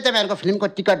 24 गते तपाईँहरूको फिल्मको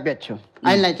टिकट बेच्छु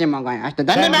अहिलेलाई चाहिँ म गएँ हस् त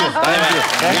धन्यवाद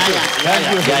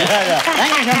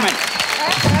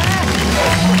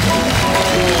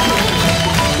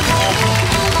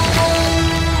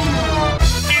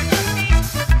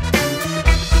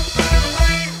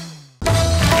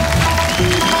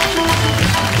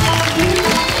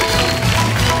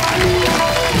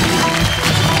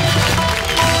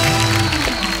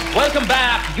Welcome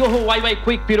back. यो हो वाई वाई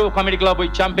क्विक पिरो comedy club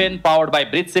with champion powered by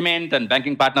bridge cement and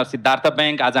banking partner Siddhartha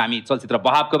bank. आज हामी चलचित्र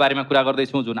बहाबको बारेमा कुरा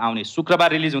गर्दैछौँ जुन आउने शुक्रबार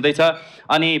रिलिज हुँदैछ।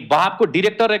 अनि बहाबको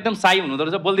डिरेक्टर एकदम साई हुनुहुँदो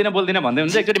रहेछ, बोल्दिनँ भन्दै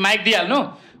हुनुहुन्छ। एकचोटि माइक दिइहाल्नु।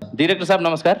 डिरेक्टर साहब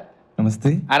नमस्कार। नमस्ते।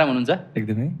 आराम हुनुहुन्छ?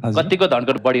 एकदमै। कतिको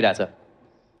धड्कन बढिरहेछ?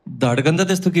 धड्कन त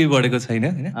त्यस्तो केही बढेको छैन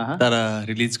हैन, तर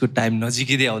रिलिजको टाइम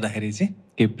नजिकै आउँदाखेरि चाहिँ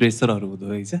केही प्रेसरहरू हुँदो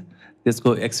रहेछ। त्यसको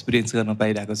एक्सपिरियन्स गर्न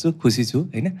पाइरहेको छु, खुसी छु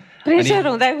हैन। प्रेसर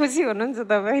हुँदा खुसी हुनुहुन्छ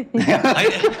तपाईँ?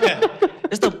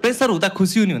 यस्तो प्रेसर हुँदा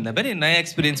खुसी हुने भन्दा पनि नयाँ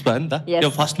एक्सपिरियन्स भयो नि त। यो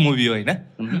फर्स्ट मुभी हो हैन।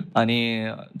 अनि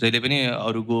जहिले पनि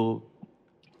अरूको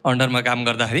अन्डरमा काम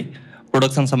गर्दाखेरि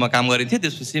प्रोडक्सनसम्म काम गरिन्थ्यो,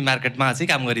 त्यसपछि मार्केटमा चाहिँ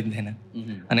काम गरिन्थेन।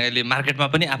 अनि अहिले मार्केटमा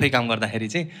पनि आफै काम गर्दाखेरि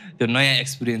चाहिँ त्यो नयाँ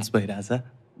एक्सपिरियन्स भइरहेछ,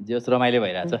 जस रमाइलो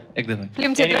भइरहेछ एकदमै।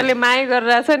 फिल्म क्षेत्रले माया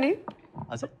गरिरहेछ नि।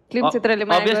 फिल्म क्षेत्रले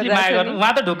माया गरिरहेछ।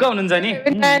 उहाँ त ढुक्क हुनुहुन्छ नि।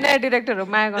 नयाँ डिरेक्टरहरु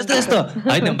माया गर्छ। यस्तो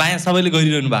हैन, माया सबैले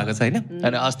गरिरहनु भएको छ हैन।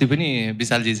 अनि अस्ति पनि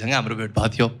विशालजीसँग हाम्रो भेट भएको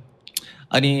थियो।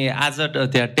 अनि आज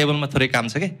त्यहाँ टेबलमा थोरै काम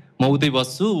छ के, म उतै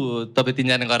बस्छु, तपाईँ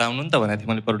तिनजना घर आउनु नि त भनेको थिएँ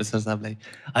मैले प्रोड्युसर साहबलाई।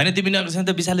 होइन तिमीहरूसँग त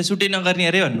विशालले सुटै नगर्ने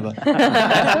अरे भन्नुभयो।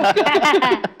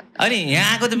 अनि यहाँ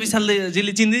आएको त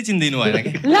विशालजीले चिन्दिनु भएन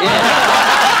कि।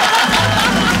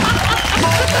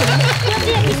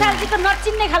 विशालजीको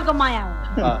नचिन्ने खालको माया हो।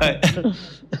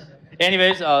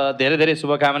 एनिवेज धेरै धेरै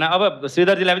शुभकामना। अब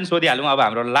श्रीधरजीलाई पनि सोधिहालौँ, अब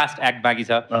हाम्रो लास्ट एक्ट बाँकी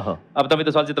छ। अब तपाईँ त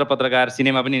चलचित्र पत्रकार,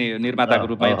 सिनेमा पनि निर्माताको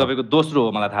रूपमा तपाईँको दोस्रो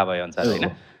हो मलाई थाहा भयो अनुसार होइन।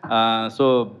 सो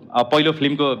पहिलो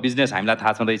फिल्मको बिजनेस हामीलाई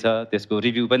थाहा छँदैछ, त्यसको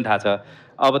रिभ्यू पनि थाहा छ।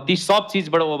 अब ती सब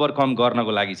चिजबाट ओभरकम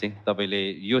गर्नको लागि चाहिँ तपाईँले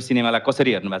यो सिनेमालाई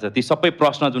कसरी हेर्नु भएको छ? ती सबै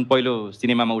प्रश्न जुन पहिलो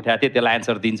सिनेमामा उठाएको थियो त्यसलाई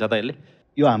एन्सर दिन्छ त यसले?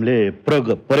 यो हामीले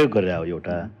प्रयोग गरेर हो।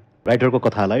 एउटा राइटरको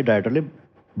कथालाई डाइरेक्टरले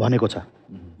भनेको छ।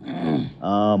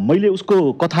 मैले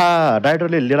उसको कथा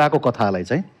डाइरेक्टरले लिएर आएको कथालाई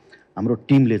चाहिँ हाम्रो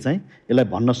टिमले चाहिँ यसलाई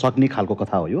भन्न सक्ने खालको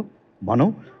कथा हो यो, भनौँ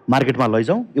मार्केटमा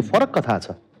लैजाउँ, यो फरक कथा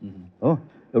छ हो।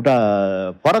 एउटा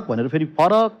फरक भनेर फेरि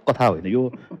फरक कथा होइन, यो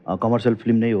कमर्सियल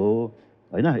फिल्म नै हो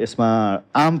होइन। यसमा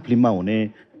आम फिल्ममा हुने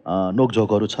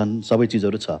नोकझोकहरू छन्, सबै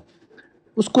चिजहरू छ।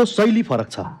 उसको शैली फरक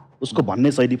छ, उसको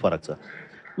भन्ने शैली फरक छ।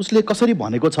 उसले कसरी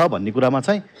भनेको छ भन्ने कुरामा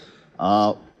चाहिँ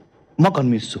म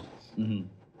कन्भिन्स छु,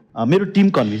 मेरो टिम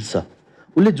कन्भिन्स छ।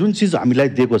 उसले जुन चिज हामीलाई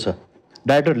दिएको छ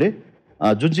डाइरेक्टरले,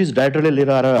 जुन चिज डाइरेक्टरले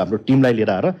लिएर आएर हाम्रो टिमलाई लिएर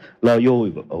आएर ल यो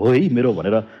हो है मेरो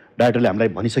भनेर डाइरेक्टरले हामीलाई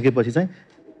भनिसकेपछि चाहिँ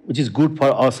विच इज गुड फर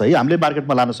अस है, हामीले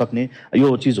मार्केटमा लान सक्ने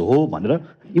यो चिज हो भनेर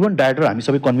इभन डाइरेक्टर हामी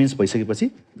सबै कन्भिन्स भइसकेपछि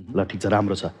ल ठिक छ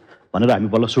राम्रो छ भनेर हामी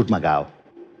बल्ल सुटमा गयो।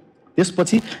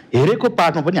 त्यसपछि हेरेको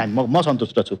पार्टमा पनि हामी म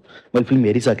सन्तुष्ट छु, मैले फिल्म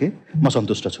हेरिसकेँ, म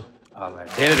सन्तुष्ट छु।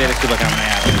 धेरै धेरै शुभकामना।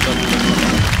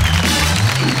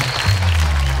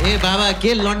 ए बाबा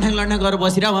के लन्ठ्याङ गरेर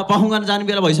बसिरह, उहाँ पहुँ गर्न जाने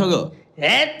बेला भइसक्यो।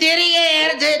 हे तेरी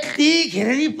यार जतिखेर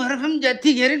नि पर्फम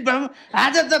जतिखेर नि पर्फम।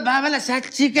 आज त बाबालाई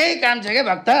साँच्चीकै काम छ क्या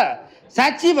भक्त,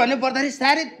 साँच्ची भन्नु पर्दाखेरि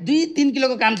 2.5-3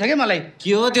 किलोको काम छ क्या मलाई।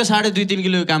 के हो त्यो 2.5-3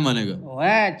 किलोको काम भनेको?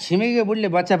 उहाँ छिमेकीको बुढीले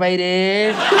बच्चा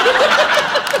पाइरे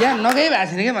त्यहाँ नगई भएको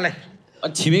छैन क्या मलाई।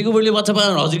 छिमेकीको बुढीले बच्चा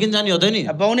पाएर हजुर किन जाने हो त नि?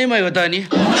 पाउनै मै हो त नि।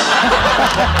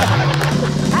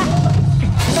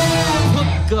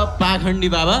 पाखण्डी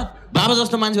बाबा, बाबा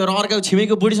जस्तो मान्छेहरू अर्काको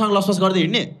छिमेकीको बुढीसँग लसपस गर्दै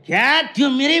हिँड्ने? क्या त्यो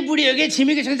मेरै बुढी हो कि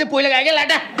छिमेकीसँग चाहिँ पहिला गयो क्या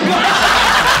लाटा।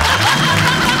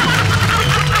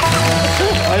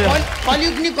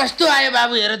 कलियुग नि कस्तो आयो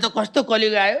बाबु, हेर त कस्तो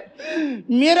कलियुग आयो।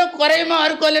 मेरो कराईमा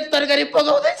अर्कोले तरकारी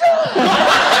पकाउँदैछ,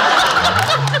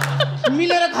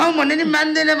 मिलेर खाउँ भन्ने नि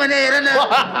मान्दैन भने हेर न।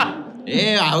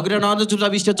 ए हाउक्रे नआउँदा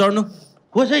चुपचाप स्टेज चढ्नु।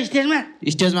 को छ स्टेजमा?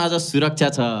 स्टेजमा आज सुरक्षा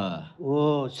छ।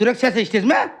 ओ सुरक्षा छ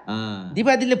स्टेजमा?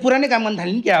 दिपादीले पुरानै काम गर्न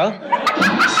थाल्यो नि क्या हो?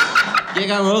 के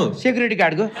काम हो? सेक्युरिटी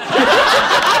गार्डको।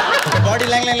 बडी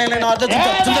ल्याङ नआउँदा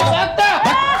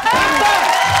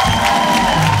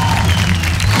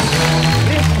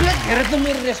हेर त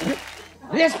मेरो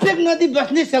रेस्पेक्ट नदी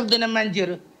बस्नै सक्दैन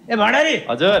मान्छेहरू। ए भण्डारी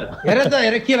हजुर, हेर त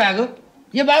हेर के भएको,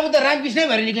 यो बाबु त रामकृष्ण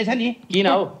भएर निक्लेछ नि। किन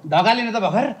हौ? धकालेन त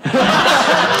भर्खर।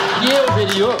 के हो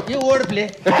फेरि यो वर्ड प्ले?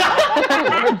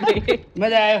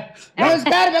 मजा आयो।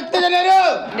 नमस्कार भक्तजनहरू।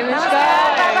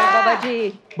 नमस्कार बाबाजी।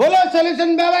 बोलो सल्युसन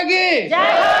बाबा की।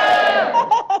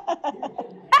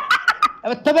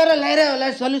 अब तपाईँलाई लगाएर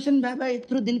होला सल्युसन बाबा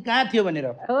यत्रो दिन कहाँ थियो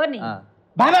भनेर। हो नि।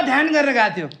 बाबा ध्यान गर्न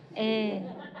गएको थियो।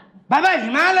 बाबा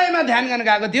हिमालयमा ध्यान गर्न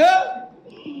गएको थियो।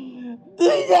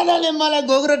 2जनाले मलाई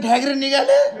घोग्रो ठ्याक्रे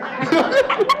निकाले।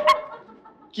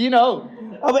 किन हौ?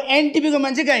 अब एनटिपीको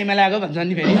मान्छे कहाँ हिमालय आएको भन्छ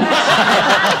नि फेरि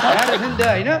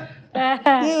होइन।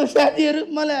 त्यो साथीहरू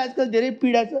मलाई आजकल धेरै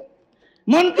पीडा छ।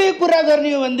 मनकै कुरा गर्ने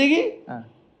हो भनेदेखि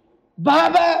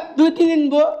बाबा 2-3 दिन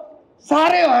भयो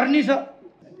साह्रै हर्नी छ।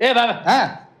 ए बाबा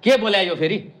के बोल्या यो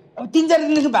फेरि? अब 3-4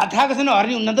 दिनदेखि भात खाएको छैन,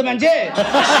 हर्नी हुन्न त मान्छे।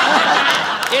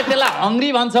 ए त्यसलाई हङ्ग्री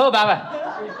भन्छ हौ बाबा।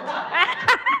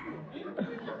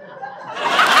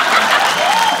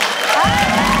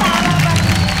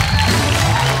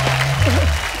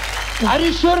 Are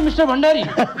you sure, Mr. Bhandari?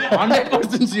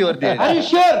 100% sure. Are you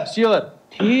sure? Sure.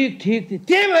 ठीक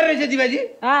त्यही भएर रहेछ दिवाजी।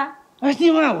 अस्ति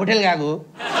उहाँ होटल गएको हो।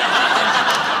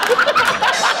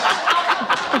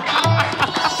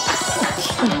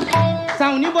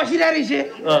 साउनी बसिरहेको रहेछ।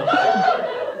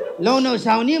 लौ न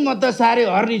साउनी, म त साह्रै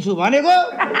हर्नी छु भनेको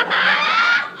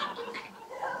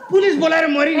पुलिस बोलाएर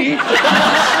मरि नि।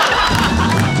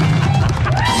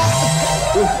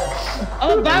 अब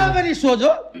बाबा पनि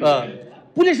सोझो,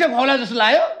 पुलिसले खुवाउला जस्तो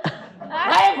लाग्यो।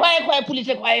 खुवाए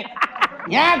पुलिसले खुवाए,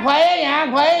 यहाँ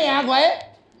खुवाए।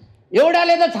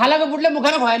 एउटाले त छालाको बुटले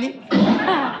मुखमा खुवायो नि,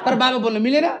 तर बाबा बोल्नु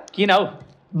मिलेन। किन हौ?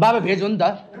 बाबा भेज हो नि त।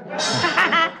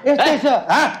 यस्तै छ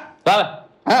बाबा।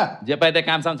 जे पाए त्यही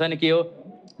काम साम छैन के हो?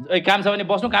 काम छ भने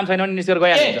बस्नु, काम छैन भने निस्केर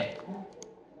गइहाल्छ।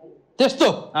 त्यस्तो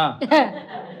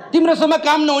तिम्रो सम्म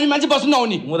काम नहुने मान्छे बस्नु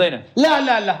नहुने हुँदैन। ल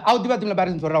आउ दिवा, तिमीलाई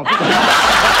बाहिर छोडेर आउँछु।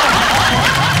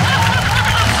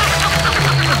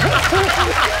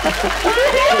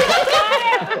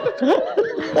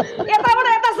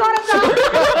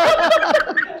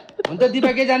 हुन त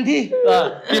दिपा के जान्थे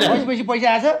बसी पैसा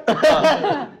आएछ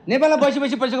नेपालमा बसी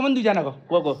पैसाको पनि दुईजनाको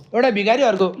को एउटा भिखारी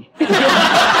अर्को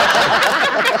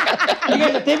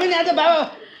त्यही पनि आज बाबा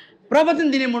प्रवचन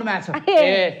दिने मुडमा आछ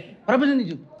प्रवचन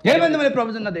दिन्छु धेरै भन्दा मैले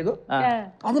प्रवचन नदिएको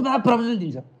आज बाबा प्रवचन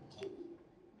दिन्छ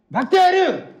भक्तहरू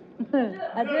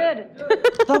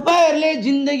तपाईँहरूले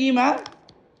जिन्दगीमा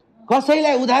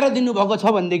कसैलाई उधारो दिनुभएको छ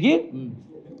भनेदेखि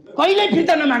कहिल्यै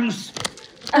फिर्ता नमाग्नुहोस्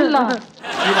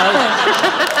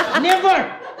नेभर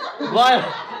गयो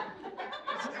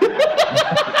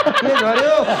के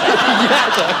झर्यो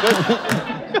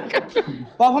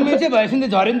पर्फर्मेन्सै भएछ नि त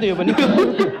झर्यो नि त यो पनि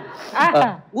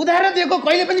उधारो दिएको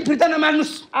कहिले पनि फिर्ता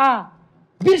नमाग्नुहोस्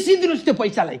बिर्सिदिनुहोस् त्यो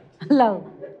पैसालाई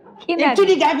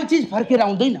एकचोटि गएको चिज फर्केर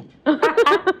आउँदैन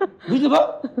बुझ्नुभयो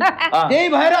त्यही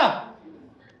भएर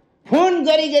फोन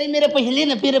गरी मेरो पैसा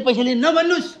लिएन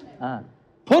नभन्नुहोस्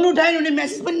फोन उठाएन भने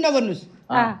मेसेज पनि नगर्नुहोस्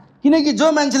किनकि जो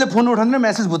मान्छेले फोन उठाउँदैन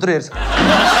मेसेज भित्र हेर्छ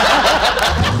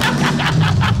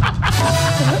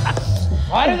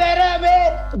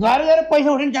घर गएर पैसा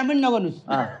उठाउने काम पनि नगर्नुहोस्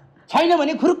छैन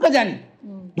भने खुरुक्क जाने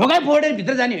ढोका फोडेर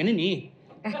भित्र जाने होइन नि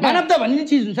मानवता भन्ने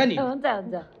चिज हुन्छ नि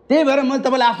त्यही भएर मैले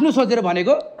तपाईँलाई आफ्नो सोचेर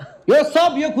भनेको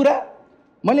यो कुरा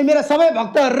मैले मेरा सबै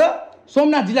भक्तहरू र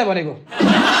सोमनाथजीलाई भनेको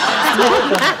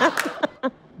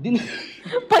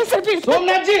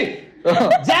सोमनाथजी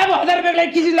जाब 1000 रुपियाँलाई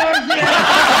के चिज लगाउँछ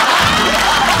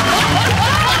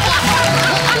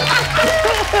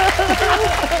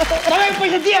तपाईँ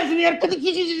पैसा दिइहाल्छु नि यार कति के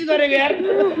चिज गरेको यार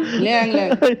ल्याङ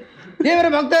त्यही भएर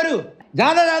भक्तहरू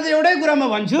जाँदा एउटै कुरा म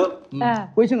भन्छु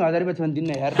कोहीसँग 1000 रुपियाँ छ भने दिन्न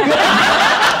यार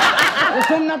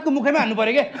सोमनाथको मुखैमा हान्नु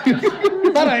पर्यो क्या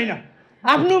तर होइन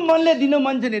आफ्नो मनले दिनु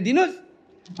मन छ नि दिनुहोस्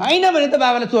होइन भने त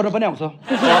बाबालाई चोर्न पनि आउँछ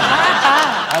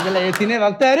हजुरलाई यति नै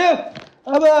भक्तहरू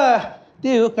अब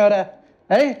त्यही हो करा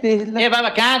है ए बाबा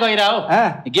कहाँ गइरा हो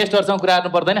गेस्टहरुसँग कुरा गर्नु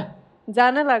पर्दैन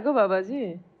जान लाग्यो बाबाजी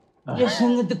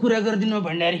यससँग त कुरा गर्दिनु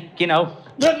भण्डारी किन हौ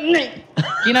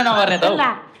किन नगर्ने त हौ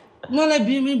मलाई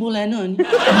बिमै बोलाएन अनि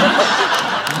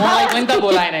मलाई पनि त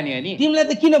बोलाएन नि अनि तिमीलाई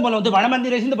त किन बोलाउँथ्यो भाडा मान्दै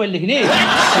रहेछ नि त पहिलेदेखि नि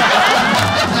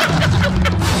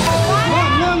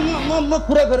म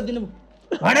कुरा गरिदिनु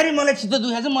भण्डारी मलाई छिटो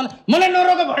दुखाएको छ मलाई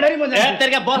नरोक भण्डारी म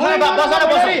तेरका बस्न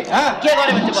के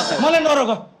गरे भन्छ बस्न मलाई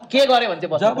नरोक के गरे भन्छ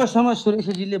बस्न जबसम्म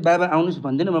सुरक्षाजीले बाबा आउनुस्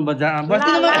भन्दैन म बस्दिन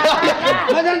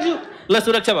म जान्छु ल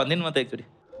सुरक्षा भन्दिनु म त एकचोटी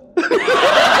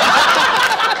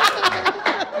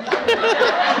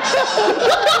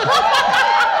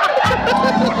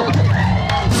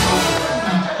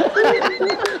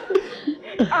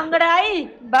अंगड़ाई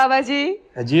बाबाजी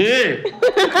हजुर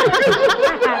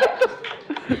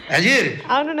हजुर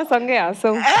आउनु न सँगै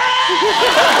हाँसौँ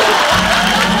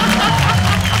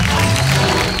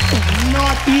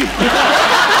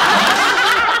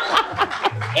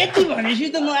यति भनेपछि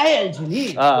त म आइहाल्छु नि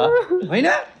होइन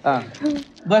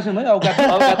बसौँ है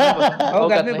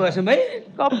औकातमै बसौँ है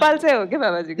कपाल चाहिँ हो क्या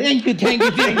बाबाजी थ्याङ्क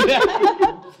यू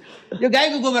यो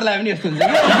गाईको गोबर लगायो भने यस्तो हुन्छ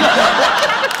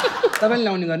तपाईँले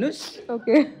लाउने गर्नुहोस्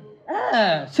ओके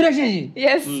सुरक्षाजी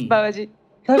यस बाबाजी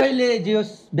तपाईँले जे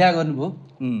होस् बिहा गर्नुभयो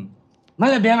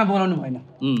मलाई बिहामा बोलाउनु भएन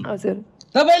हजुर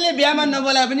तपाईँले बिहामा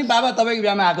नबोलाए पनि बाबा तपाईँको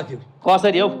बिहामा आएको थियो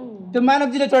कसरी हौ त्यो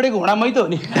मानवजीले चढेको घोडामै त हो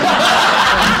नि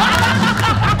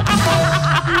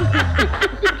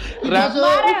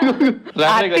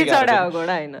हात्ती चढायो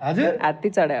घोडा होइन हजुर हात्ती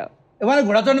चढायो उहाँले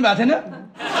घोडा चढ्नु भएको थिएन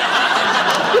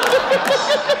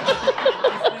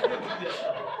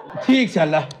ठिक छ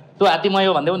ल तँ हात्ती मै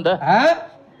हो भन्दै हो नि त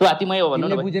तँ हात्ती मै हो भन्नु न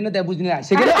बुझेन त्यहाँ बुझ्ने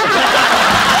हाँसिसकेर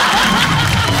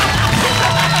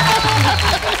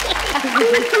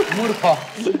मूर्ख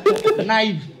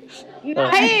नाइभ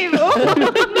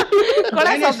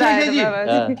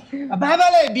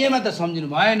बाबालाई बिहेमा त सम्झिनु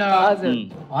भएन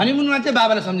हनीमुनमा चाहिँ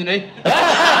बाबालाई सम्झिनु है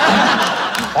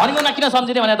हनीमुनमा किन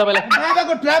सम्झिने भने तपाईँलाई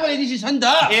बाबाको ट्राभल एजेन्सी छ नि त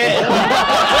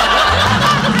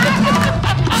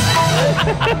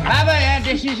बाबा यहाँ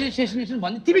डेस्टिनेसन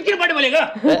भन्ने तिमी किन बढी बोलेको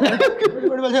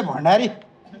बढी बोल्छ भण्डारी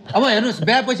अब हेर्नुहोस्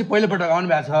बिहा पछि पहिलोपटक आउनु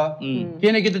भएको छ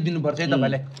केही न के त दिनुपर्छ है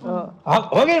तपाईँलाई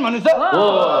हो कि भन्नुहोस् त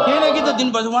केही न के त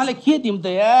दिनुपर्छ उहाँले के दिउँ त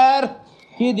यार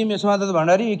के दिउँ यसमा त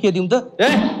भण्डारी के दिउँ त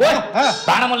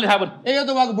भाँडा मोल्ने साबुन ए यो त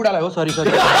उहाँको बुढालाई हो सरी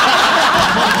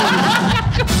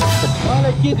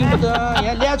उहाँलाई के दिउँ त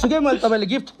यहाँ ल्याएको छु क्या मैले तपाईँले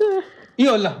गिफ्ट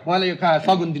यो ल उहाँलाई यो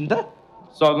सगुन दिनु त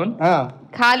सगुन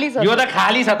खाली छ यो त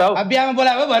खाली छ त हौ बिहामा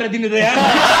बोलाएको भएर दिनु त यार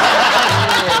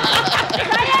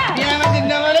बिहामा दिनु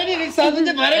नबोले नि सगुन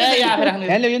चाहिँ भएर यहाँ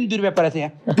ल्यायो नि 2 रुपियाँ परेछ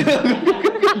यहाँ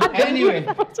एनीवे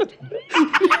 5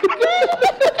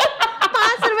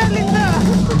 रुपियाँ लिन्छ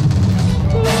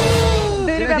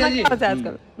 2 रुपियाँमा पर्छ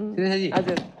आजकल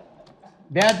हजुर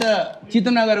बिहा त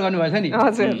चितवनगर गर्नुभएछ नि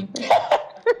हजुर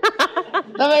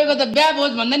तपाईँको त बिहा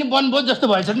भोज भन्दा नि वनभोज जस्तो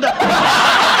भएछ नि त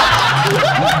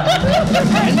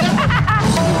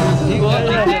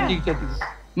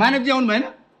मानवजी आउनु भएन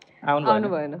आउनु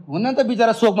भएन हुन त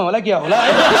बिचरा शोकमा होला के होला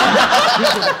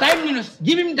टाइम दिनुहोस्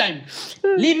गिभ हिम टाइम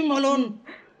लिभ हिम अलोन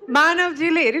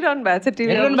मानवजीले हेरिरहनु भएको छ टिभी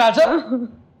हेरिरहनु भएको छ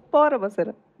पर बसेर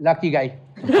लकी गाई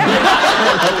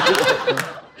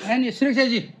अनि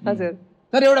सुरक्षाजी हजुर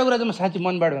तर एउटा कुरा चाहिँ म साँच्ची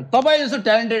मनबाट भन्छु तपाईँ जस्तो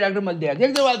ट्यालेन्टेड एक्टर मैले देखाएको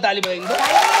एकदम वाला ताली बजाइदिन्छ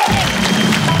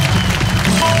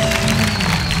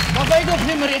तपाईँको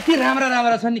फिल्महरू यति राम्रा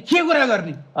राम्रा छन् नि के कुरा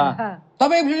गर्ने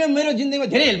तपाईँको फिल्मले मेरो जिन्दगीमा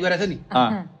धेरै हेल्प गरेको छ नि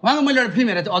उहाँको मैले एउटा फिल्म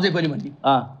हेरेको छु अझै पनि भन्ने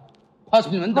फर्स्ट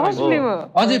फिल्म हो नि तपाईँको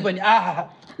अझै पनि आहा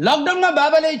लकडाउनमा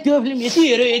बाबाले त्यो फिल्म यति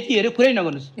हेऱ्यो कुरै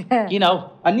नगर्नुहोस् किन हौ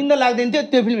निन्दा लाग्दैन थियो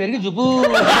त्यो फिल्म हेरेको झुपु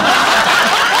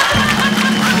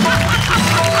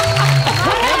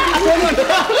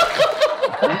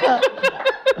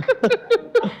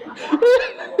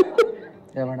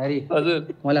हजुर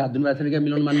मलाई हात धुनु भएको छैन क्या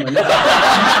मिलाउनु मान्नु भएन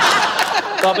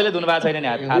तपाईँले धुनु भएको छैन नि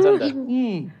हात थाहा छ नि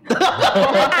त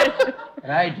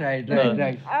राइट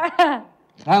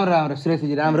राम्रो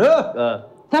श्रेष्ठजी राम्रो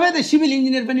तपाईँ त सिभिल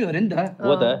इन्जिनियर पनि हो अरे नि त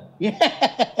हो त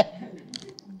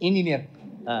इन्जिनियर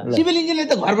सिभिल इन्जिनियर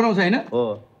त घर बनाउँछ होइन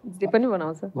जे पनि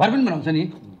बनाउँछ घर पनि बनाउँछ नि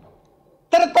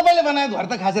तर तपाईँले बनाएको घर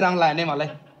त खासै राम्रो लाग्यो नि मलाई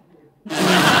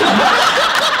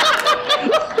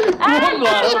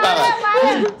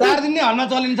 4 दिन नै हल्न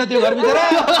चलिन्छ त्यो घर भित्र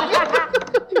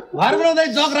घर बनाउँदै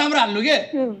जग राम्रो हाल्नु के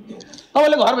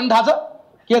तपाईँले घर भन्ने थाहा छ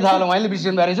के थाहा होला उहाँले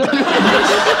बिर्सिनु भएको रहेछ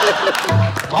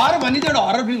घर भन्ने चाहिँ एउटा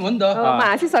हरर फिल्म हो नि त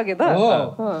हाँसिसके त हो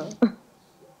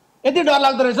यति डर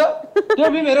लाग्दो रहेछ त्यो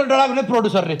फिल्म हेरेर डराएको नै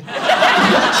प्रोड्युसरले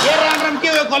ए राम के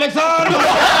हो कलेक्सन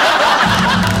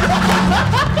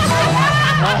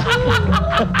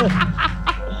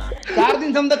 4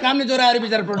 दिनसम्म त काम नै जोरा आएर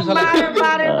बिचारा प्रोड्युसरलाई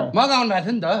मगाउनु भएको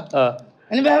थियो नि त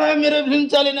अनि बाबा मेरो फिल्म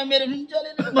चलेन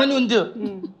भन्नुहुन्थ्यो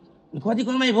कति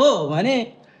कमाइ भयो भने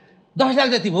 10 लाख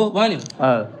जति भयो भन्यो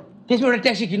त्यसमा एउटा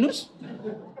ट्याक्सी किन्नुहोस्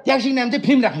ट्याक्सीको नाम चाहिँ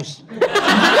फिल्म राख्नुहोस्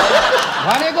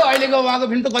भनेको अहिलेको उहाँको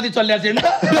फिल्म त कति चलिरहेको छ नि त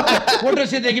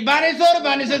फोटोसेदेखि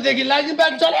बानेश्वरदेखि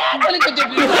लाजिमबाग चलिरहेको त्यो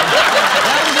फिल्म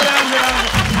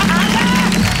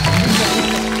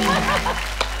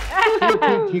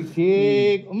ठीक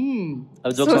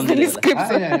अब जोक सम्झिनु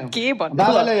के भन्नु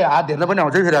बाबाले हात हेर्न पनि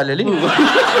आउँछ फेरि अलिअलि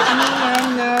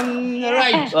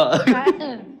राइट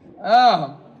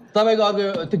तपाईँको अर्को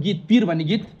त्यो गीत पिर भन्ने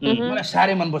गीत मलाई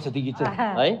साह्रै मनपर्छ त्यो गीत चाहिँ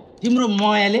है तिम्रो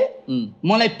मायाले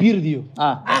मलाई पिर दियो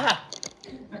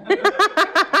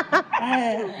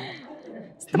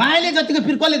मायाले जतिको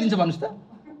पिर कसले दिन्छ भन्नुहोस् त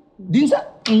दिन्छ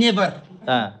नेभर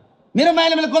मेरो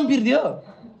मायाले मलाई कम पिर दियो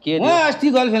के अस्ति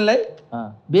गर्लफ्रेन्डलाई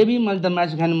बेबी मैले त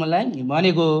मासु खानु मन लाग्यो नि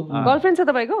भनेको गर्लफ्रेन्ड छ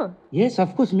तपाईँको यस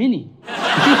अफकोर्स मे नि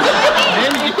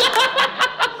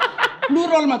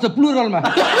प्लुरलमा छ प्लुरलमा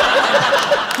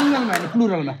सिङ्गलमा होइन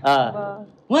प्लुरलमा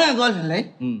उहाँ गर्लफ्रेन्डलाई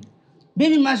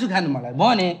बेबी मासु खानु मलाई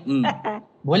भने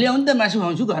भोलि आउनु त मासु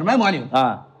खुवाउँछु घरमा भन्यो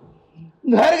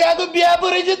घर गएको बिहा पो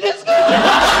रहेछ त्यसको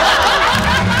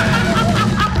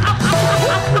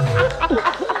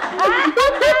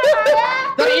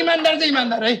तर इमान्दार चाहिँ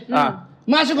इमान्दार है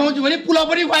मासु खुवाउँछु भने पुलाउ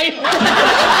पनि खुवाइ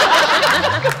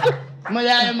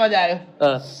मजा आयो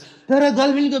तर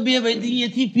गर्लफ्रेन्डको बिहे भएदेखि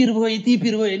यति पिर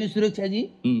भयो होइन सुरक्षाजी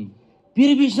पिर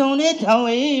बिसाउने ठाउँ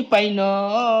है पाइन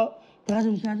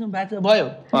काँचो बाँचो भयो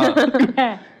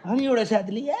अनि एउटा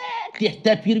साथीले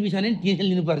त्यस्ता पिर बिसाउने नि टेन्सन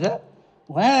लिनुपर्छ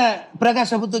उहाँ प्रकाश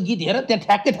सपुतको गीत हेर त्यहाँ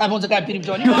ठ्याक्कै थाहा पाउँछ कहाँ पिर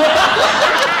बिसाउने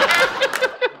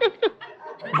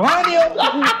भन्यो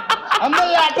अम्मा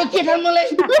लाटो के खानु मलाई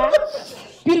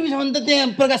पिर बिसाउने त त्यहाँ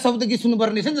प्रकाश सपुतको गीत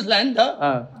सुन्नुपर्ने रहेछ नि जस्तो लाग्यो नि त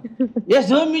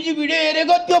यसो म्युजिक भिडियो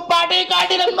हेरेको त्यो पाटै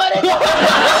काटेर मरेको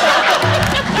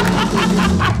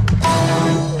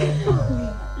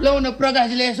ल न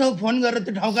प्रकाशले यसो फोन गरेर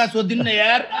त्यो ठाउँ कहाँ सोधिदिनु न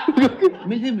यार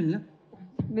मिल्छ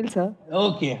मिल्छ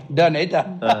ओके डन है त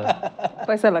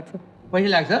पैसा लाग्छ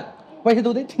पैसा त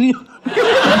हुँदै थियो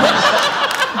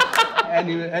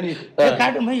अनि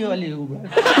काटौँ है यो अलि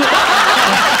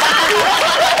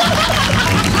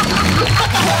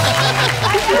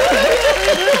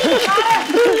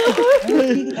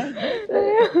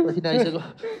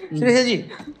श्रेष्ठजी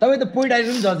तपाईँ त पोइन्ट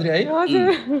आइरहनु जज रे है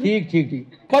ठिक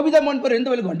कविता मन पर्यो भने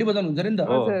तपाईँले घन्टी बजाउनु हुन्छ अरे नि त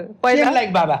पहिला लाइक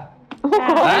बाबा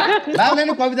बाबाले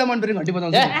नि कविता मन पर्यो घन्टी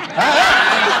बजाउँछ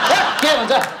के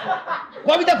भन्छ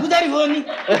कविता पुजारी हो नि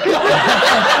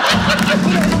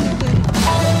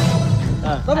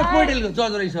तपाईँ पोइटेलको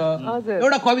जज रहेछ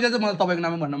एउटा कविता चाहिँ मलाई तपाईँको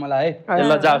नाममा भन्नु मलाई है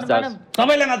ल जाओस्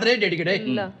सबैलाई मात्रै डेडिकेट है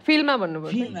फिल्ममा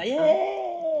भन्नुपर्छ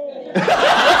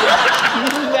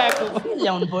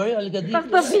ल्याउनु पर्यो अलिकति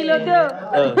कस्तो फिल हो त्यो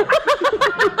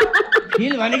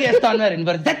फिल भनेको यस्तो अनुहार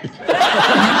हेर्नुपर्छ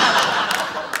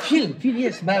फिल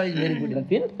यस बाबा इज भेरी गुड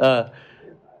फिल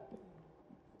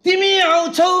तिमी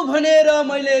आउँछौ भनेर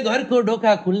मैले घरको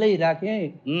ढोका खुल्लै राखेँ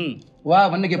वाह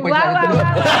भन्ने के पैसा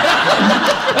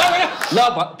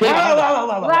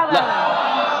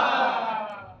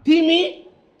तिमी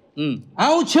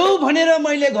आउँछौ भनेर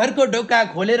मैले घरको ढोका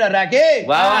खोलेर राखेँ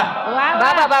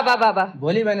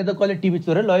भोलि भने त कसले टिभी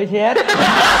चोरेर लगेछ यार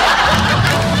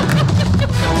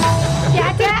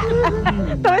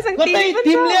कतै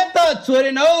तिमीले त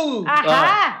चोरेनौ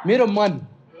मेरो मन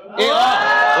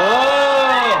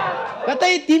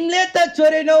कतै तिमीले त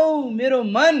चोरेनौ मेरो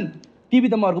मन टिभी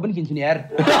त म अर्को पनि किन्छु नि यार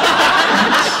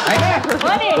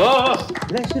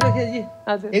सुरक्षाजी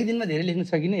एक दिनमा धेरै लेख्न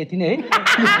सकिनँ यति नै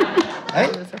है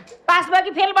पास भयो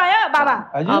कि फेल भयो बाबा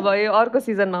अब यो अर्को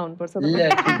सिजनमा आउनुपर्छ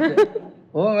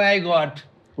ओ my God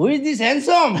who is this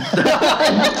handsome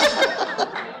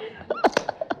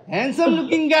handsome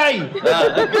looking गाई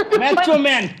म्याचो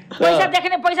म्यान पैसा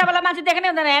देख्ने पैसावाला मान्छे देख्ने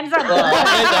हुँदैन ह्यान्डसम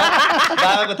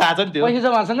बाबाको थाहा छ नि त्यो पैसा छ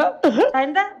उहाँसँग छैन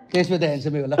त त्यसमा त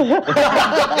ह्यान्डसमै होला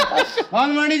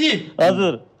हनुमानीजी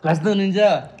हजुर कस्तो हुनुहुन्छ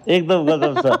एकदम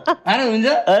गजब छ आनन्द हुन्छ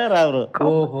ए राम्रो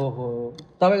ओहो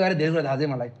तपाईँको अरे धेरै कुरा थाहा छ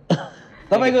मलाई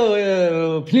तपाईँको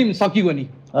फिल्म सकिगयो नि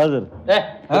हजुर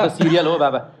सिरियल हो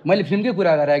बाबा मैले फिल्मकै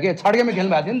कुरा गरेँ के छड्केमा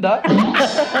खेल्नु भएको थियो नि त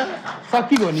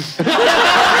सकिगयो नि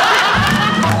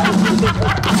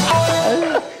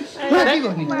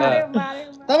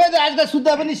तपाईँ त आजकल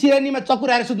सुत्दा पनि सिरानीमा चक्कु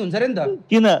राखेर सुत्नुहुन्छ अरे नि त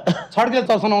किन छड्केर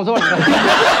चल्सनाउँछ भनेर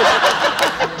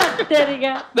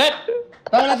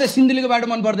तपाईँलाई त सिन्धुलीको बाटो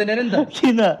मन पर्दैन अरे नि त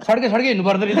किन छड्के हिँड्नु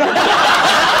पर्दैन नि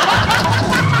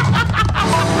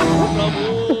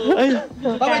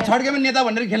तपाईँ छड्केमा नेता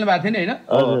भनेर खेल्नु भएको थियो नि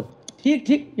होइन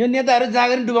ठिक यो नेताहरू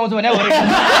जाँगर डुबाउँछ भने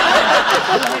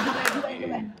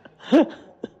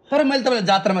तर मैले तपाईँलाई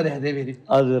जात्रामा देखाएको थिएँ फेरि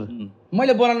हजुर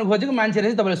मैले बोलाउनु खोजेको मान्छे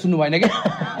रहेछ तपाईँले सुन्नु भएन कि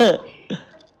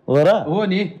हो र हो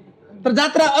नि तर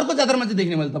जात्रा अर्को जात्रामा चाहिँ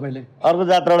देख्ने मैले तपाईँले अर्को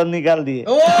जात्राबाट निकालिदिए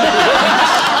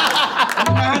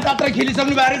जात्रा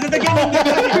खेलिसक्नु भएको रहेछ त के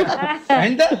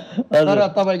होइन त तर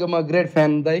तपाईँको म ग्रेट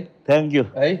फ्यान दाइ थ्याङ्क यू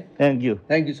है थ्याङ्क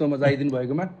यू सो मच आइदिनु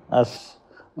भएकोमा हस्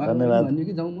धन्यवाद भन्यो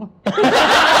कि जाउँ म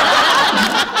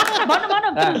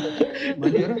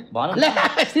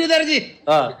श्रीधरजी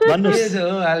भन्नुहोस्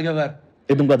हालखबर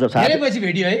एकदम गजब छ धेरै पछि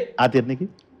भेट्यो है हात हेर्ने कि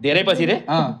धेरै पछि रे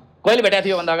कहिले भेटेको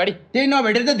थियो भन्दा अगाडि त्यही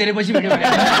नभेटेर त धेरै पछि भेट्यो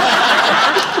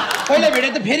पहिला भेटे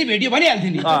त फेरि भेट्यो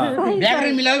भनिहाल्थ्यो नि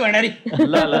व्याकरण मिलायो भण्डारी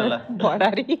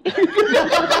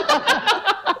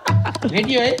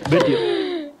भेट्यो है भेट्यो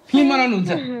फिल्म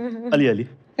बनाउनुहुन्छ अलिअलि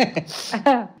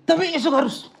तपाईँ यसो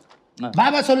गर्नुहोस्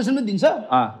बाबा सल्युसन पनि दिन्छ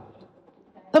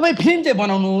तपाईँ फिल्म चाहिँ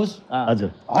बनाउनुहोस् हजुर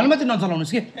हलमा चाहिँ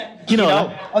नचलाउनुहोस् कि किन होला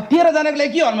 13 जनाको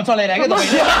लागि के हलमा चलाइरहेको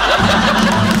तपाईँले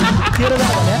 13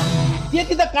 जना भने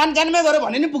त्यति त कानमै गएर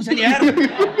भने नि पुग्छ नि यार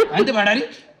होइन त भण्डारी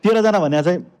 13 जना भने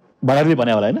चाहिँ भण्डारीले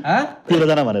भने होला होइन 13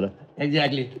 जना भनेर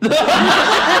एक्ज्याक्टली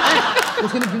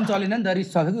उसको नि फिल्म चलेन नि त रिस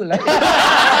छ कि उसलाई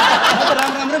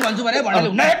राम्रो भन्छु भने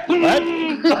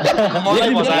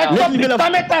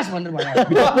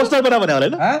पोस्टर बना भने होला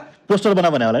होइन पोस्टर बना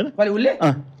भने होला होइन कहिले उसले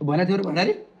भने थियो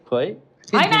भण्डारी खोइ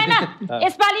होइन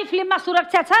यसपालि फिल्ममा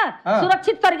सुरक्षा छ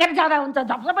सुरक्षित तरिकाले जाँदा हुन्छ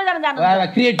झपझपै जानु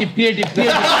क्रिएटिभ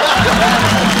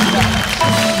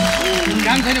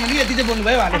काम छैन भने यति चाहिँ बोल्नु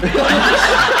भयो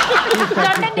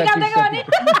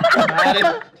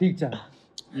ठिक छ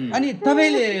अनि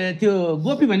तपाईँले त्यो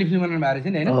गोपी भन्ने फिल्म बनाउनु भएको रहेछ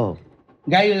नि होइन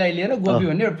गाईलाई लिएर गोपी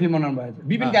भन्ने एउटा फिल्म बनाउनु भएको छ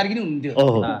विपिन कार्की नै हुनुहुन्थ्यो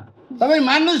तपाईँ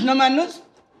मान्नुहोस् नमान्नुहोस्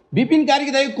विपिन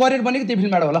कार्की दाइको करियर बनेको त्यो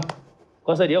फिल्मबाट होला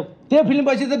कसरी हौ त्यो फिल्म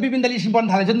पछि त विपिन दाइले स्क्रिप्ट पढ्नु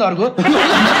थालेछ नि त अर्को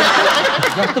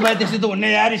जस्तो भयो त्यस्तो त हुने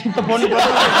यार स्क्रिप्ट त पढ्नु पर्छ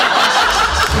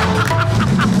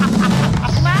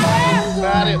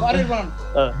करियर बनाउनु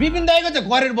विपिन दाइको चाहिँ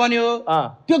करियर बन्यो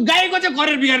त्यो गाईको चाहिँ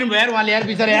करियर बिगार्नु भयो यार उहाँले यार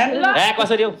बिचरा यार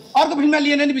कसरी हौ अर्को फिल्ममा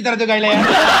लिएन नि बिचरा त्यो गाईलाई यार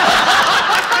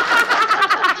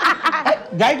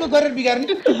गाईको करियर बिगार्ने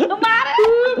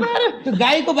त्यो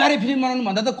गाईको बारे फिल्म बनाउनु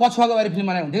भन्दा त कछुवाको बारे फिल्म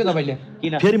बनाए हुन्थ्यो तपाईँले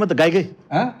किन फेरि म त गाईकै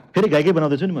फेरि गाईकै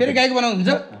बनाउँदैछु नि म फेरि गाईको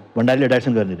बनाउनुहुन्छ भण्डारीले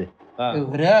डाइरेक्सन गर्ने रे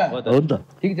हो नि त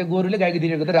ठिक छ गोरुले गाईको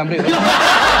दिनेको त राम्रै हो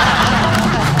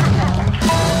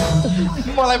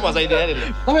मलाई फसाइदियो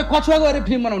तपाईँ कछुवाको बारे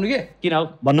फिल्म बनाउनु के किन हौ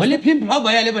भन्नु फिल्म फ्लप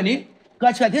भइहाल्यो भने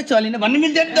कछुवा थियो चलेन भन्नु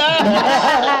मिल्दैन नि त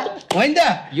होइन त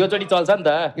यो चोटि चल्छ नि त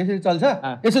यसरी चल्छ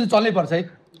यसरी चल्नै पर्छ है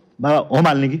बाबा होम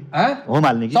हाल्ने कि होम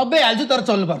हाल्ने कि सबै हाल्छु तर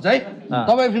चल्नु पर्छ है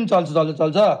तपाईँ फिल्म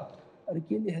चल्छ अरे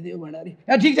के लेखादियो भण्डारी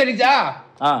ठिक छ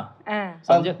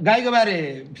गाईको बारे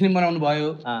फिल्म बनाउनु भयो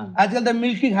आजकल त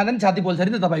मिल्की खाँदा नि छाती पोल्छ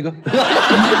अरे त तपाईँको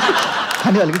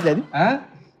खाने अलिकति ल्याइदिउँ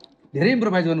धेरै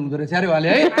इम्प्रोभाइज गर्नु हुँदो रहेछ अरे उहाँले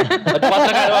है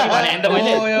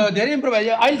धेरै इम्प्रोभाइज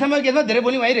अहिलेसम्म के छ धेरै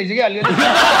बोली भइरहेछ कि अलिकति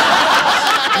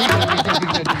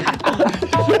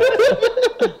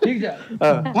ठिक छ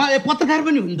उहाँ पत्रकार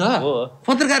पनि हुन् त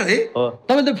पत्रकार है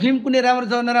तपाईँ त फिल्म कुनै राम्रो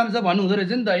छ नराम्रो छ भन्नु हुँदो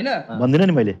रहेछ नि त होइन भन्दिनँ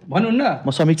नि मैले भन्नुहुन्न म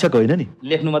समीक्षक होइन नि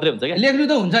लेख्नु मात्रै हुन्छ क्या लेख्नु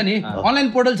त हुन्छ नि अनलाइन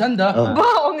पोर्टल छ नि त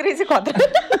अङ्ग्रेजी खतरा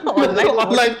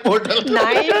अनलाइन पोर्टल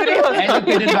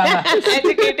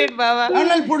एजुकेटेड बाबा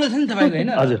अनलाइन पोर्टल छ नि तपाईँको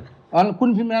होइन हजुर कुन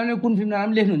फिल्म राम्रो कुन फिल्म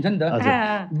राम्रो लेख्नुहुन्छ नि त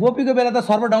गोपीको बेला त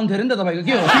सर्भर डाउन थियो अरे नि त तपाईँको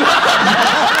के हो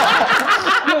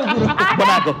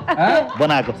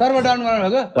बनाएको सर्भर डाउन गर्नु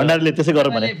भएको भण्डारीले त्यसै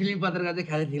गर्नु भने फिल्म पत्रकार चाहिँ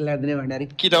खासै ठिक लाग्दैन भण्डारी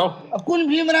किन हो कुन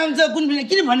फिल्म राम्रो छ कुन फिल्म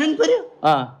किन भन्नु नि पर्यो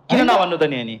किन नभन्नु त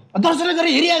नि अनि दर्शकले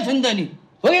गरेर हेरिहाल्छ नि त नि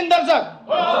हो कि दर्शक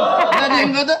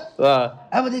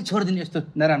अब चाहिँ छोडिदिनु यस्तो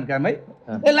नराम्रो काम है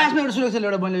लास्टमा एउटा सुरक्षाले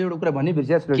एउटा कुरा भन्नै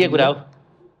बिर्सेँ के कुरा हो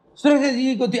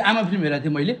सुरक्षाजीको त्यो आमा फिल्म हेरेको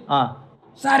थिएँ मैले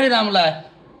साह्रै राम्रो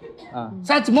लाग्यो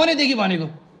साँच्ची मनैदेखि भनेको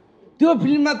त्यो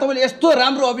फिल्ममा तपाईँले यस्तो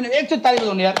राम्रो अभिनय एकचोटि ताली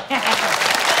बजाउनु यार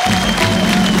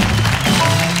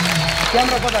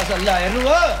क्यामेरा कता छ ल हेर्नु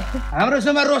हो हाम्रो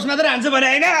सोमा रोस मात्रै हान्छ भने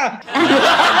होइन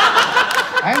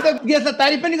हामी त गेस्टलाई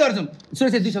तारिफ पनि गर्छौँ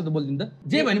सुरक्षा 2 शब्द बोलिदिनु त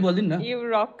जे भने बोलिदिनु न यु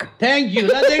रक थ्याङ्क यू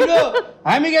ल देख्नु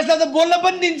हामी गेस्टलाई त बोल्न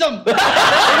पनि दिन्छौँ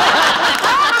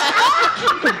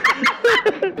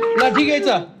ल ठिकै छ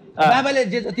बाबाले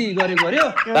जे जति गरेको गर्यो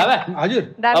बाबा हजुर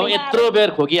अब यत्रो बेर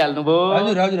खोकिहाल्नु भयो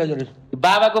हजुर हजुर हजुर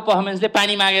बाबाको पर्फर्मेन्सले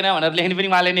पानी मागेन भनेर लेख्ने पनि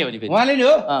उहाँले नै हो नि फेरि उहाँले नि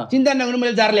हो चिन्ता नगर्नु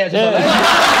मैले जार ल्याएको छु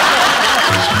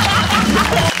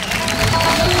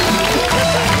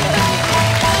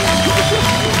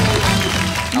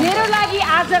मेरो लागि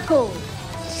आजको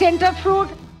सेन्टर फ्रुट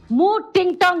मु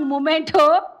टिङटङ मोमेन्ट हो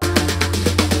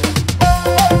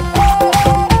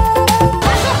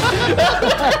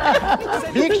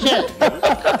big sale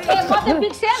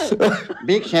big sale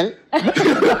big sale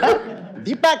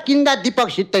Deepak किन्दा दीपक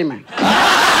सित्तैमा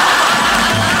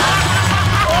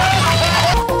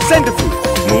सेन्टर फ्रुट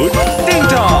मुड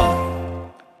टिङटङ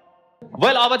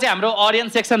वेल अब चाहिँ हाम्रो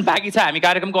अडियन्स सेक्सन बाँकी छ हामी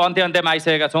कार्यक्रमको अन्त्यमा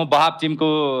आइसकेका छौँ बहाब टिमको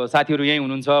साथीहरू यहीँ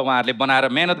हुनुहुन्छ उहाँहरूले बनाएर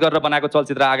मेहनत गरेर बनाएको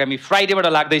चलचित्र आगामी फ्राइडेबाट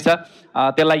लाग्दैछ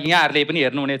त्यसलाई यहाँहरूले पनि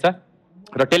हेर्नुहुनेछ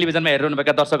र टेलिभिजनमा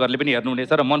हेर्नुहुनेका दर्शकहरूले पनि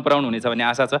हेर्नुहुनेछ र मन पराउनु हुनेछ भन्ने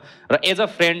आशा छ र एज अ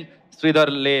फ्रेन्ड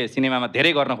श्रीधरले सिनेमामा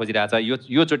धेरै गर्न खोजिरहेछ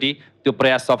योचोटि त्यो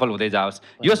प्रयास सफल हुँदै जाओस्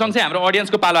यो सँगसँगै हाम्रो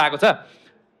अडियन्सको पालो आएको छ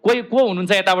कोही को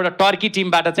हुनुहुन्छ यताबाट टर्की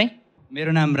टिमबाट चाहिँ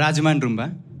मेरो नाम राजमान रुम्बा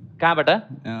कहाँबाट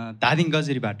धादिङ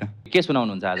गजरीबाट के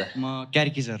सुनाउनुहुन्छ आज म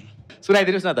क्यार्की सर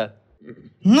सुनाइदिनुहोस् न त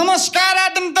नमस्कार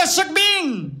आदरणीय दर्शकबिन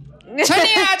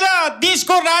छनि आज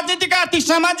देशको राजनीतिक आर्थिक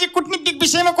सामाजिक कूटनीतिक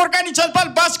विषयमा कुराकानी छलफल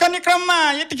बहस गर्ने क्रममा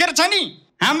यतिखेर छ नि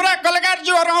हाम्रा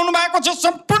कलाकारज्यूहरू आउनु भएको छ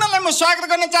सम्पूर्णलाई म स्वागत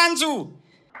गर्न चाहन्छु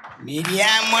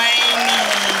मिरिया मैनी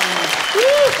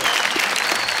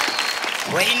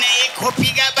होइन एक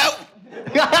खोपीका बाउ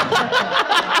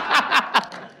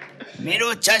मेरो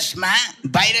चस्मा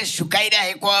बाहिर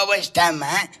सुकाइरहेको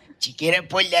अवस्थामा झिकेर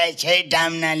पोल्याएछ है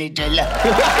डाम्नाले ल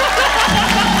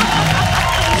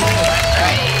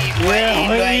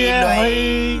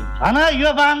यो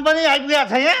बान पनि आइपुगेको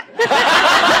छ यहाँ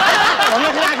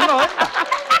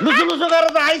लुसु लुसु गरेर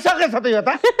त आइसकेछ त यो त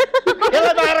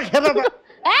यसलाई बाहिर खेर त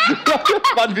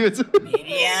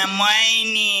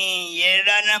मैनी हेर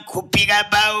न खुप्पीका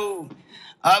बाउ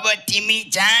अब तिमी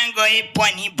जहाँ गए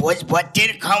पनि भोज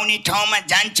भतेर खुवाउने ठाउँमा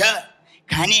जान्छ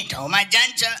खाने ठाउँमा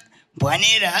जान्छ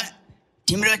भनेर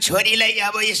तिम्रो छोरीलाई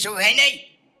अब यसो होइन है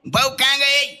बाउ कहाँ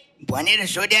गए भनेर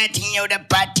सोधेको थिएँ एउटा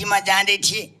पार्टीमा जाँदै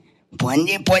थिएँ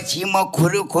भनेपछि म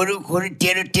खुरु खुरु खुरु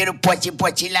तेरो तेरो पछि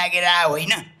पछि लागेर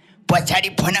होइन पछाडि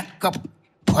फनक्क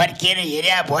फर्केर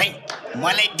हेरे भए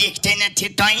मलाई देख्दैन थियो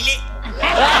तैँले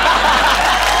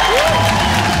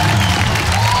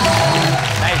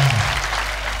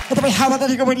तपाईँ हावा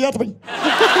तारीको बढिया तपाईँ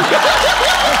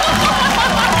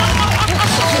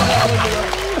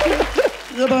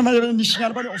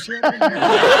निस्किएर पनि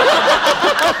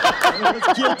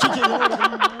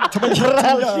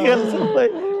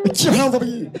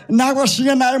नागवा सिंह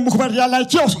नआयो मुखमा रियाल नआयो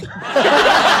के आउँछ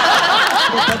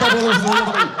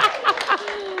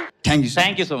thank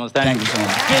you so much thank you so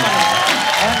much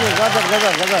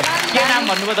के नाम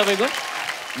भन्नुभयो तपाईँको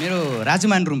मेरो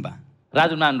राजुमान रुम्बा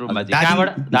राजुमान रुम्बाजी कहाँबाट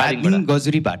दार्जिलिङ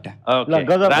गजुरीबाट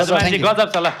राजुमानजी गजब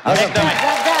छ ल एकदमै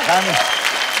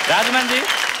राजुमानजी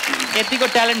यतिको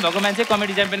ट्यालेन्ट भएको मान्छे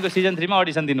कमेडी च्याम्पियनको सिजन 3 मा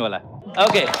अडिसन दिनु होला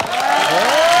ओके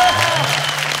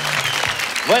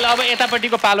वेल अब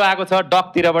यतापट्टिको पालो आएको छ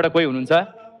डकतिरबाट कोही हुनुहुन्छ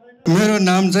मेरो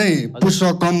नाम चाहिँ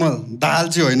पुष्प कमल दाल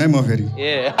चाहिँ होइन म फेरि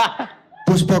ए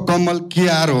पुष्प कमल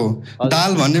कियार हो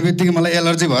दाल भन्ने बित्तिकै मलाई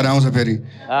एलर्जी भएर आउँछ फेरि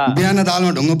बिहान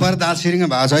दालमा ढुङ्गो पारेर दाल सिरिङ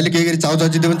भएको छ अहिले के गरी चाउचाउ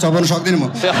जित्यो पनि चपाउनु सक्दिनँ म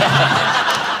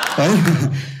है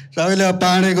सबैले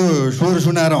पाँडेको स्वर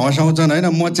सुनाएर हँसाउँछन् होइन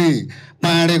म चाहिँ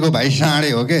पाँडेको भाइ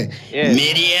साँडे हो के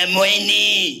मेरी मोइनी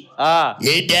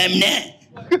हे डाम्ना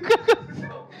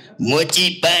म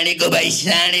चाहिँ पाँडेको भाइ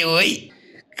साँडे हो है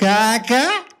काका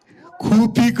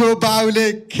खुपीको बाउले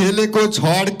खेलेको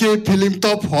छड्के फिल्म त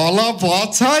फल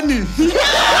भछ नि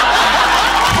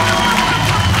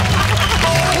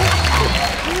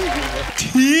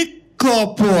ठिक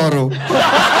परो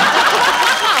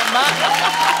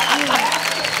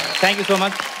थ्याङ्क यू सो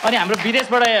मच अनि हाम्रो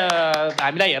विदेशबाट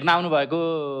हामीलाई हेर्न आउनुभएको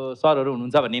सरहरू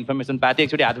हुनुहुन्छ भन्ने इन्फर्मेसन पाएको थिएँ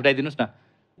एकचोटि हात उठाइदिनुहोस् न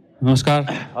नमस्कार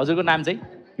हजुरको नाम चाहिँ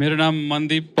मेरो नाम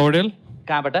मनदीप पौडेल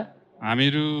कहाँबाट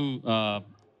हामीहरू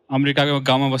अमेरिकाको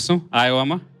गाउँमा बस्छौँ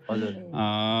आयोवामा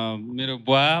मेरो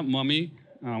बुवा मम्मी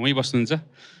वहीँ बस्नुहुन्छ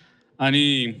अनि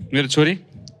मेरो छोरी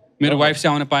मेरो वाइफ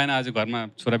चाहिँ आउन पाएन आज घरमा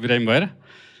छोरा बिरामी भएर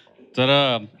तर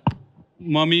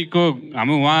मम्मीको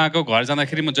हाम्रो उहाँको घर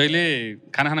जाँदाखेरि म जहिले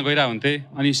खाना खान गइरहेको हुन्थेँ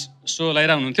अनि सो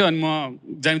लगाइरहेको हुनुहुन्थ्यो अनि म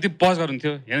जान्थेँ पज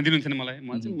गर्नुहुन्थ्यो हेर्न दिनुहुन्थेन मलाई म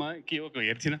चाहिँ म के हो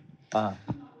हेर्थिनँ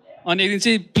अनि एक दिन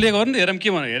चाहिँ प्ले गर्नु हेरौँ के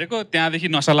भनेर हेरेको त्यहाँदेखि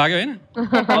नसा लाग्यो होइन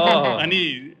अनि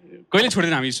कहिले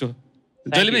छोड्दैन हामी सो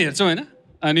जहिले पनि हेर्छौँ होइन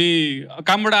अनि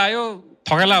कामबाट आयो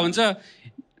थकाला हुन्छ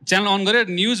च्यानल अन गऱ्यो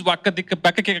न्युज वाक्क दिक्क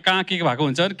प्याक्क के कहाँ के भएको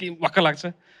हुन्छ के वाक्क लाग्छ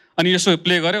अनि यसो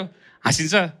प्ले गऱ्यो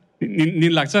हाँसिन्छ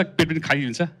निद लाग्छ पेट पनि खाली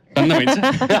हुन्छ टन्न भइन्छ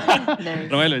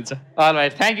रमाइलो हुन्छ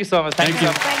all right thank you so much thank you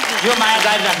yo माया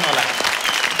जारी राख्नु होला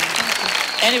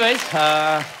एनिवेज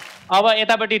अब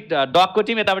यतापट्टि डगको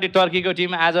टिम यतापट्टि टर्कीको टिम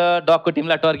आज डगको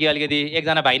टिमलाई टर्की अलिकति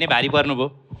एकजना भाइ नै भारी पर्नुभयो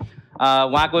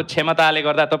उहाँको क्षमताले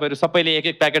गर्दा तपाईँहरू सबैले एक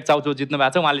एक प्याकेट चाउचाउ जित्नु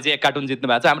भएको छ उहाँले चाहिँ 1 कार्टुन जित्नु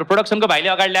भएको छ हाम्रो प्रोडक्सनको भाइले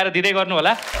अगाडि ल्याएर दिँदै गर्नु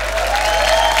होला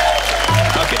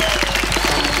ओके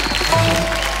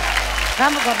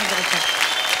राम्रो गर्नुपर्छ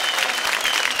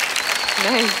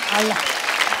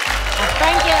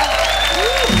thank you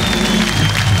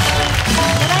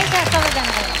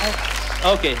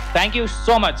okay thank you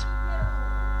so much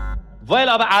well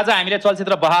अब आज हामीले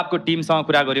चलचित्र बहाबको टिमसँग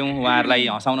कुरा गऱ्यौँ उहाँहरूलाई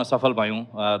हँसाउन सफल भयौँ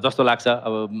जस्तो लाग्छ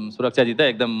अब सुरक्षाजी त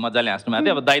एकदम मजाले हाँस्नु भएको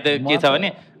थियो अब दाइ त के छ भने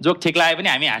जोक ठिक लागे पनि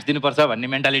हामी हाँसिदिनुपर्छ भन्ने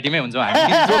मेन्टालिटीमै हुन्छौँ हामी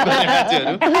जोक गर्ने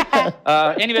मान्छेहरू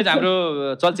एनिवेज हाम्रो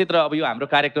चलचित्र अब यो हाम्रो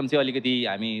कार्यक्रम चाहिँ अलिकति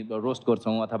हामी रोस्ट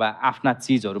गर्छौँ अथवा आफ्ना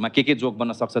चिजहरूमा के जोक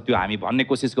बन्न सक्छ त्यो हामी भन्ने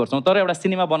कोसिस गर्छौँ तर एउटा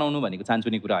सिनेमा बनाउनु भनेको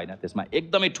चान्चुने कुरा होइन त्यसमा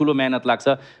एकदमै ठुलो मेहनत लाग्छ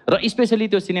र स्पेसली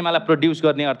त्यो सिनेमालाई प्रड्युस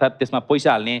गर्ने अर्थात् त्यसमा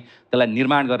पैसा हाल्ने त्यसलाई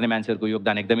निर्माण गर्ने मान्छेहरूको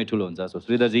योगदान एकदमै ठुलो हुन्छ सो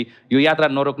श्रीधरजी यो यात्रा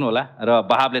नरोक्नु होला र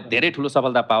बहाबले धेरै ठुलो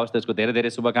सफलता पाओस् त्यसको धेरै धेरै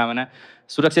शुभकामना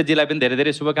सुरक्षाजीलाई पनि धेरै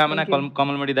धेरै शुभकामना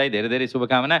कमलमणि दाई धेरै धेरै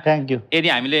शुभकामना थ्याङ्क यू यदि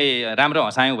हामीले राम्रो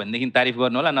हँसायौँ भनेदेखि तारिफ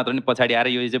गर्नु होला नत्र नि पछाडि आएर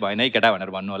यो चाहिँ भएन है केटा भनेर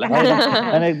भन्नु होला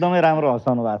एकदमै राम्रो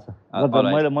हँसाउनु भएको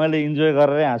छ मैले इन्जोय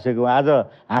गरेरै हाँसेको आज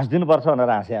हाँसिदिनुपर्छ भनेर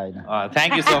हाँसे होइन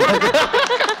thank you so much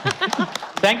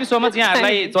thank you so much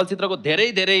यहाँहरूलाई चलचित्रको धेरै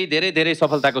धेरै धेरै धेरै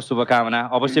सफलताको शुभकामना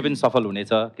अवश्य पनि सफल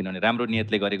हुनेछ किनभने राम्रो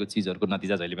नियतले गरेको चिजहरूको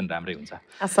नतिजा जहिले पनि राम्रै हुन्छ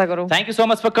आशा गरौँ thank you so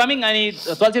much for coming अनि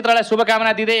चलचित्रलाई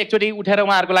शुभकामना दिँदै एकचोटि उठेर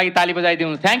उहाँहरूको लागि ताली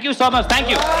बजाइदिनु thank you so much thank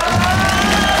you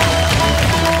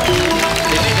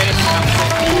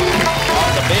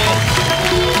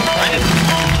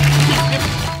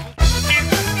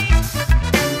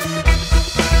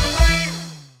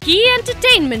Key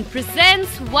Entertainment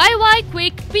presents YY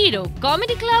Quick PYRO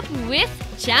Comedy Club with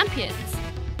Champions.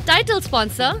 Title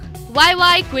sponsor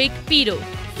YY Quick PYRO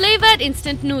Flavored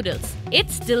Instant Noodles.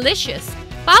 It's delicious.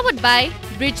 Powered by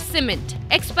Bridge Cement.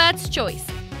 Expert's Choice.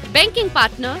 Banking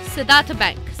partner Siddhartha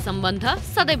Bank. Sambandha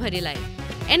Sadai Bharilai.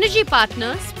 Energy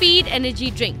partner Speed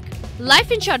Energy Drink.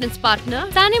 Life insurance partner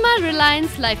Sanima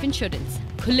Reliance Life Insurance.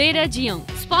 Khulera Jiong.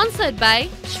 Sponsored by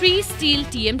Shri Steel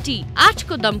TMT. Aaj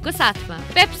ko dam ko saath ma.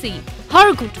 Pepsi.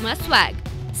 Har ghutma swag.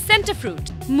 Center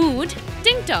Fruit. Mood.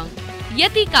 Ting Tong.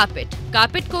 Yeti Carpet.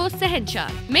 Carpet ko Sehenshah.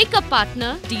 Makeup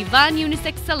partner Divan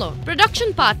Unisex Salon.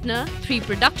 Production partner 3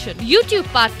 Production.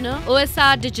 YouTube partner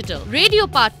OSR Digital. Radio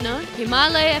partner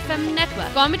Himalaya FM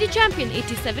Network. Comedy Champion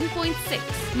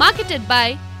 87.6. Marketed by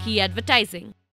Key Advertising.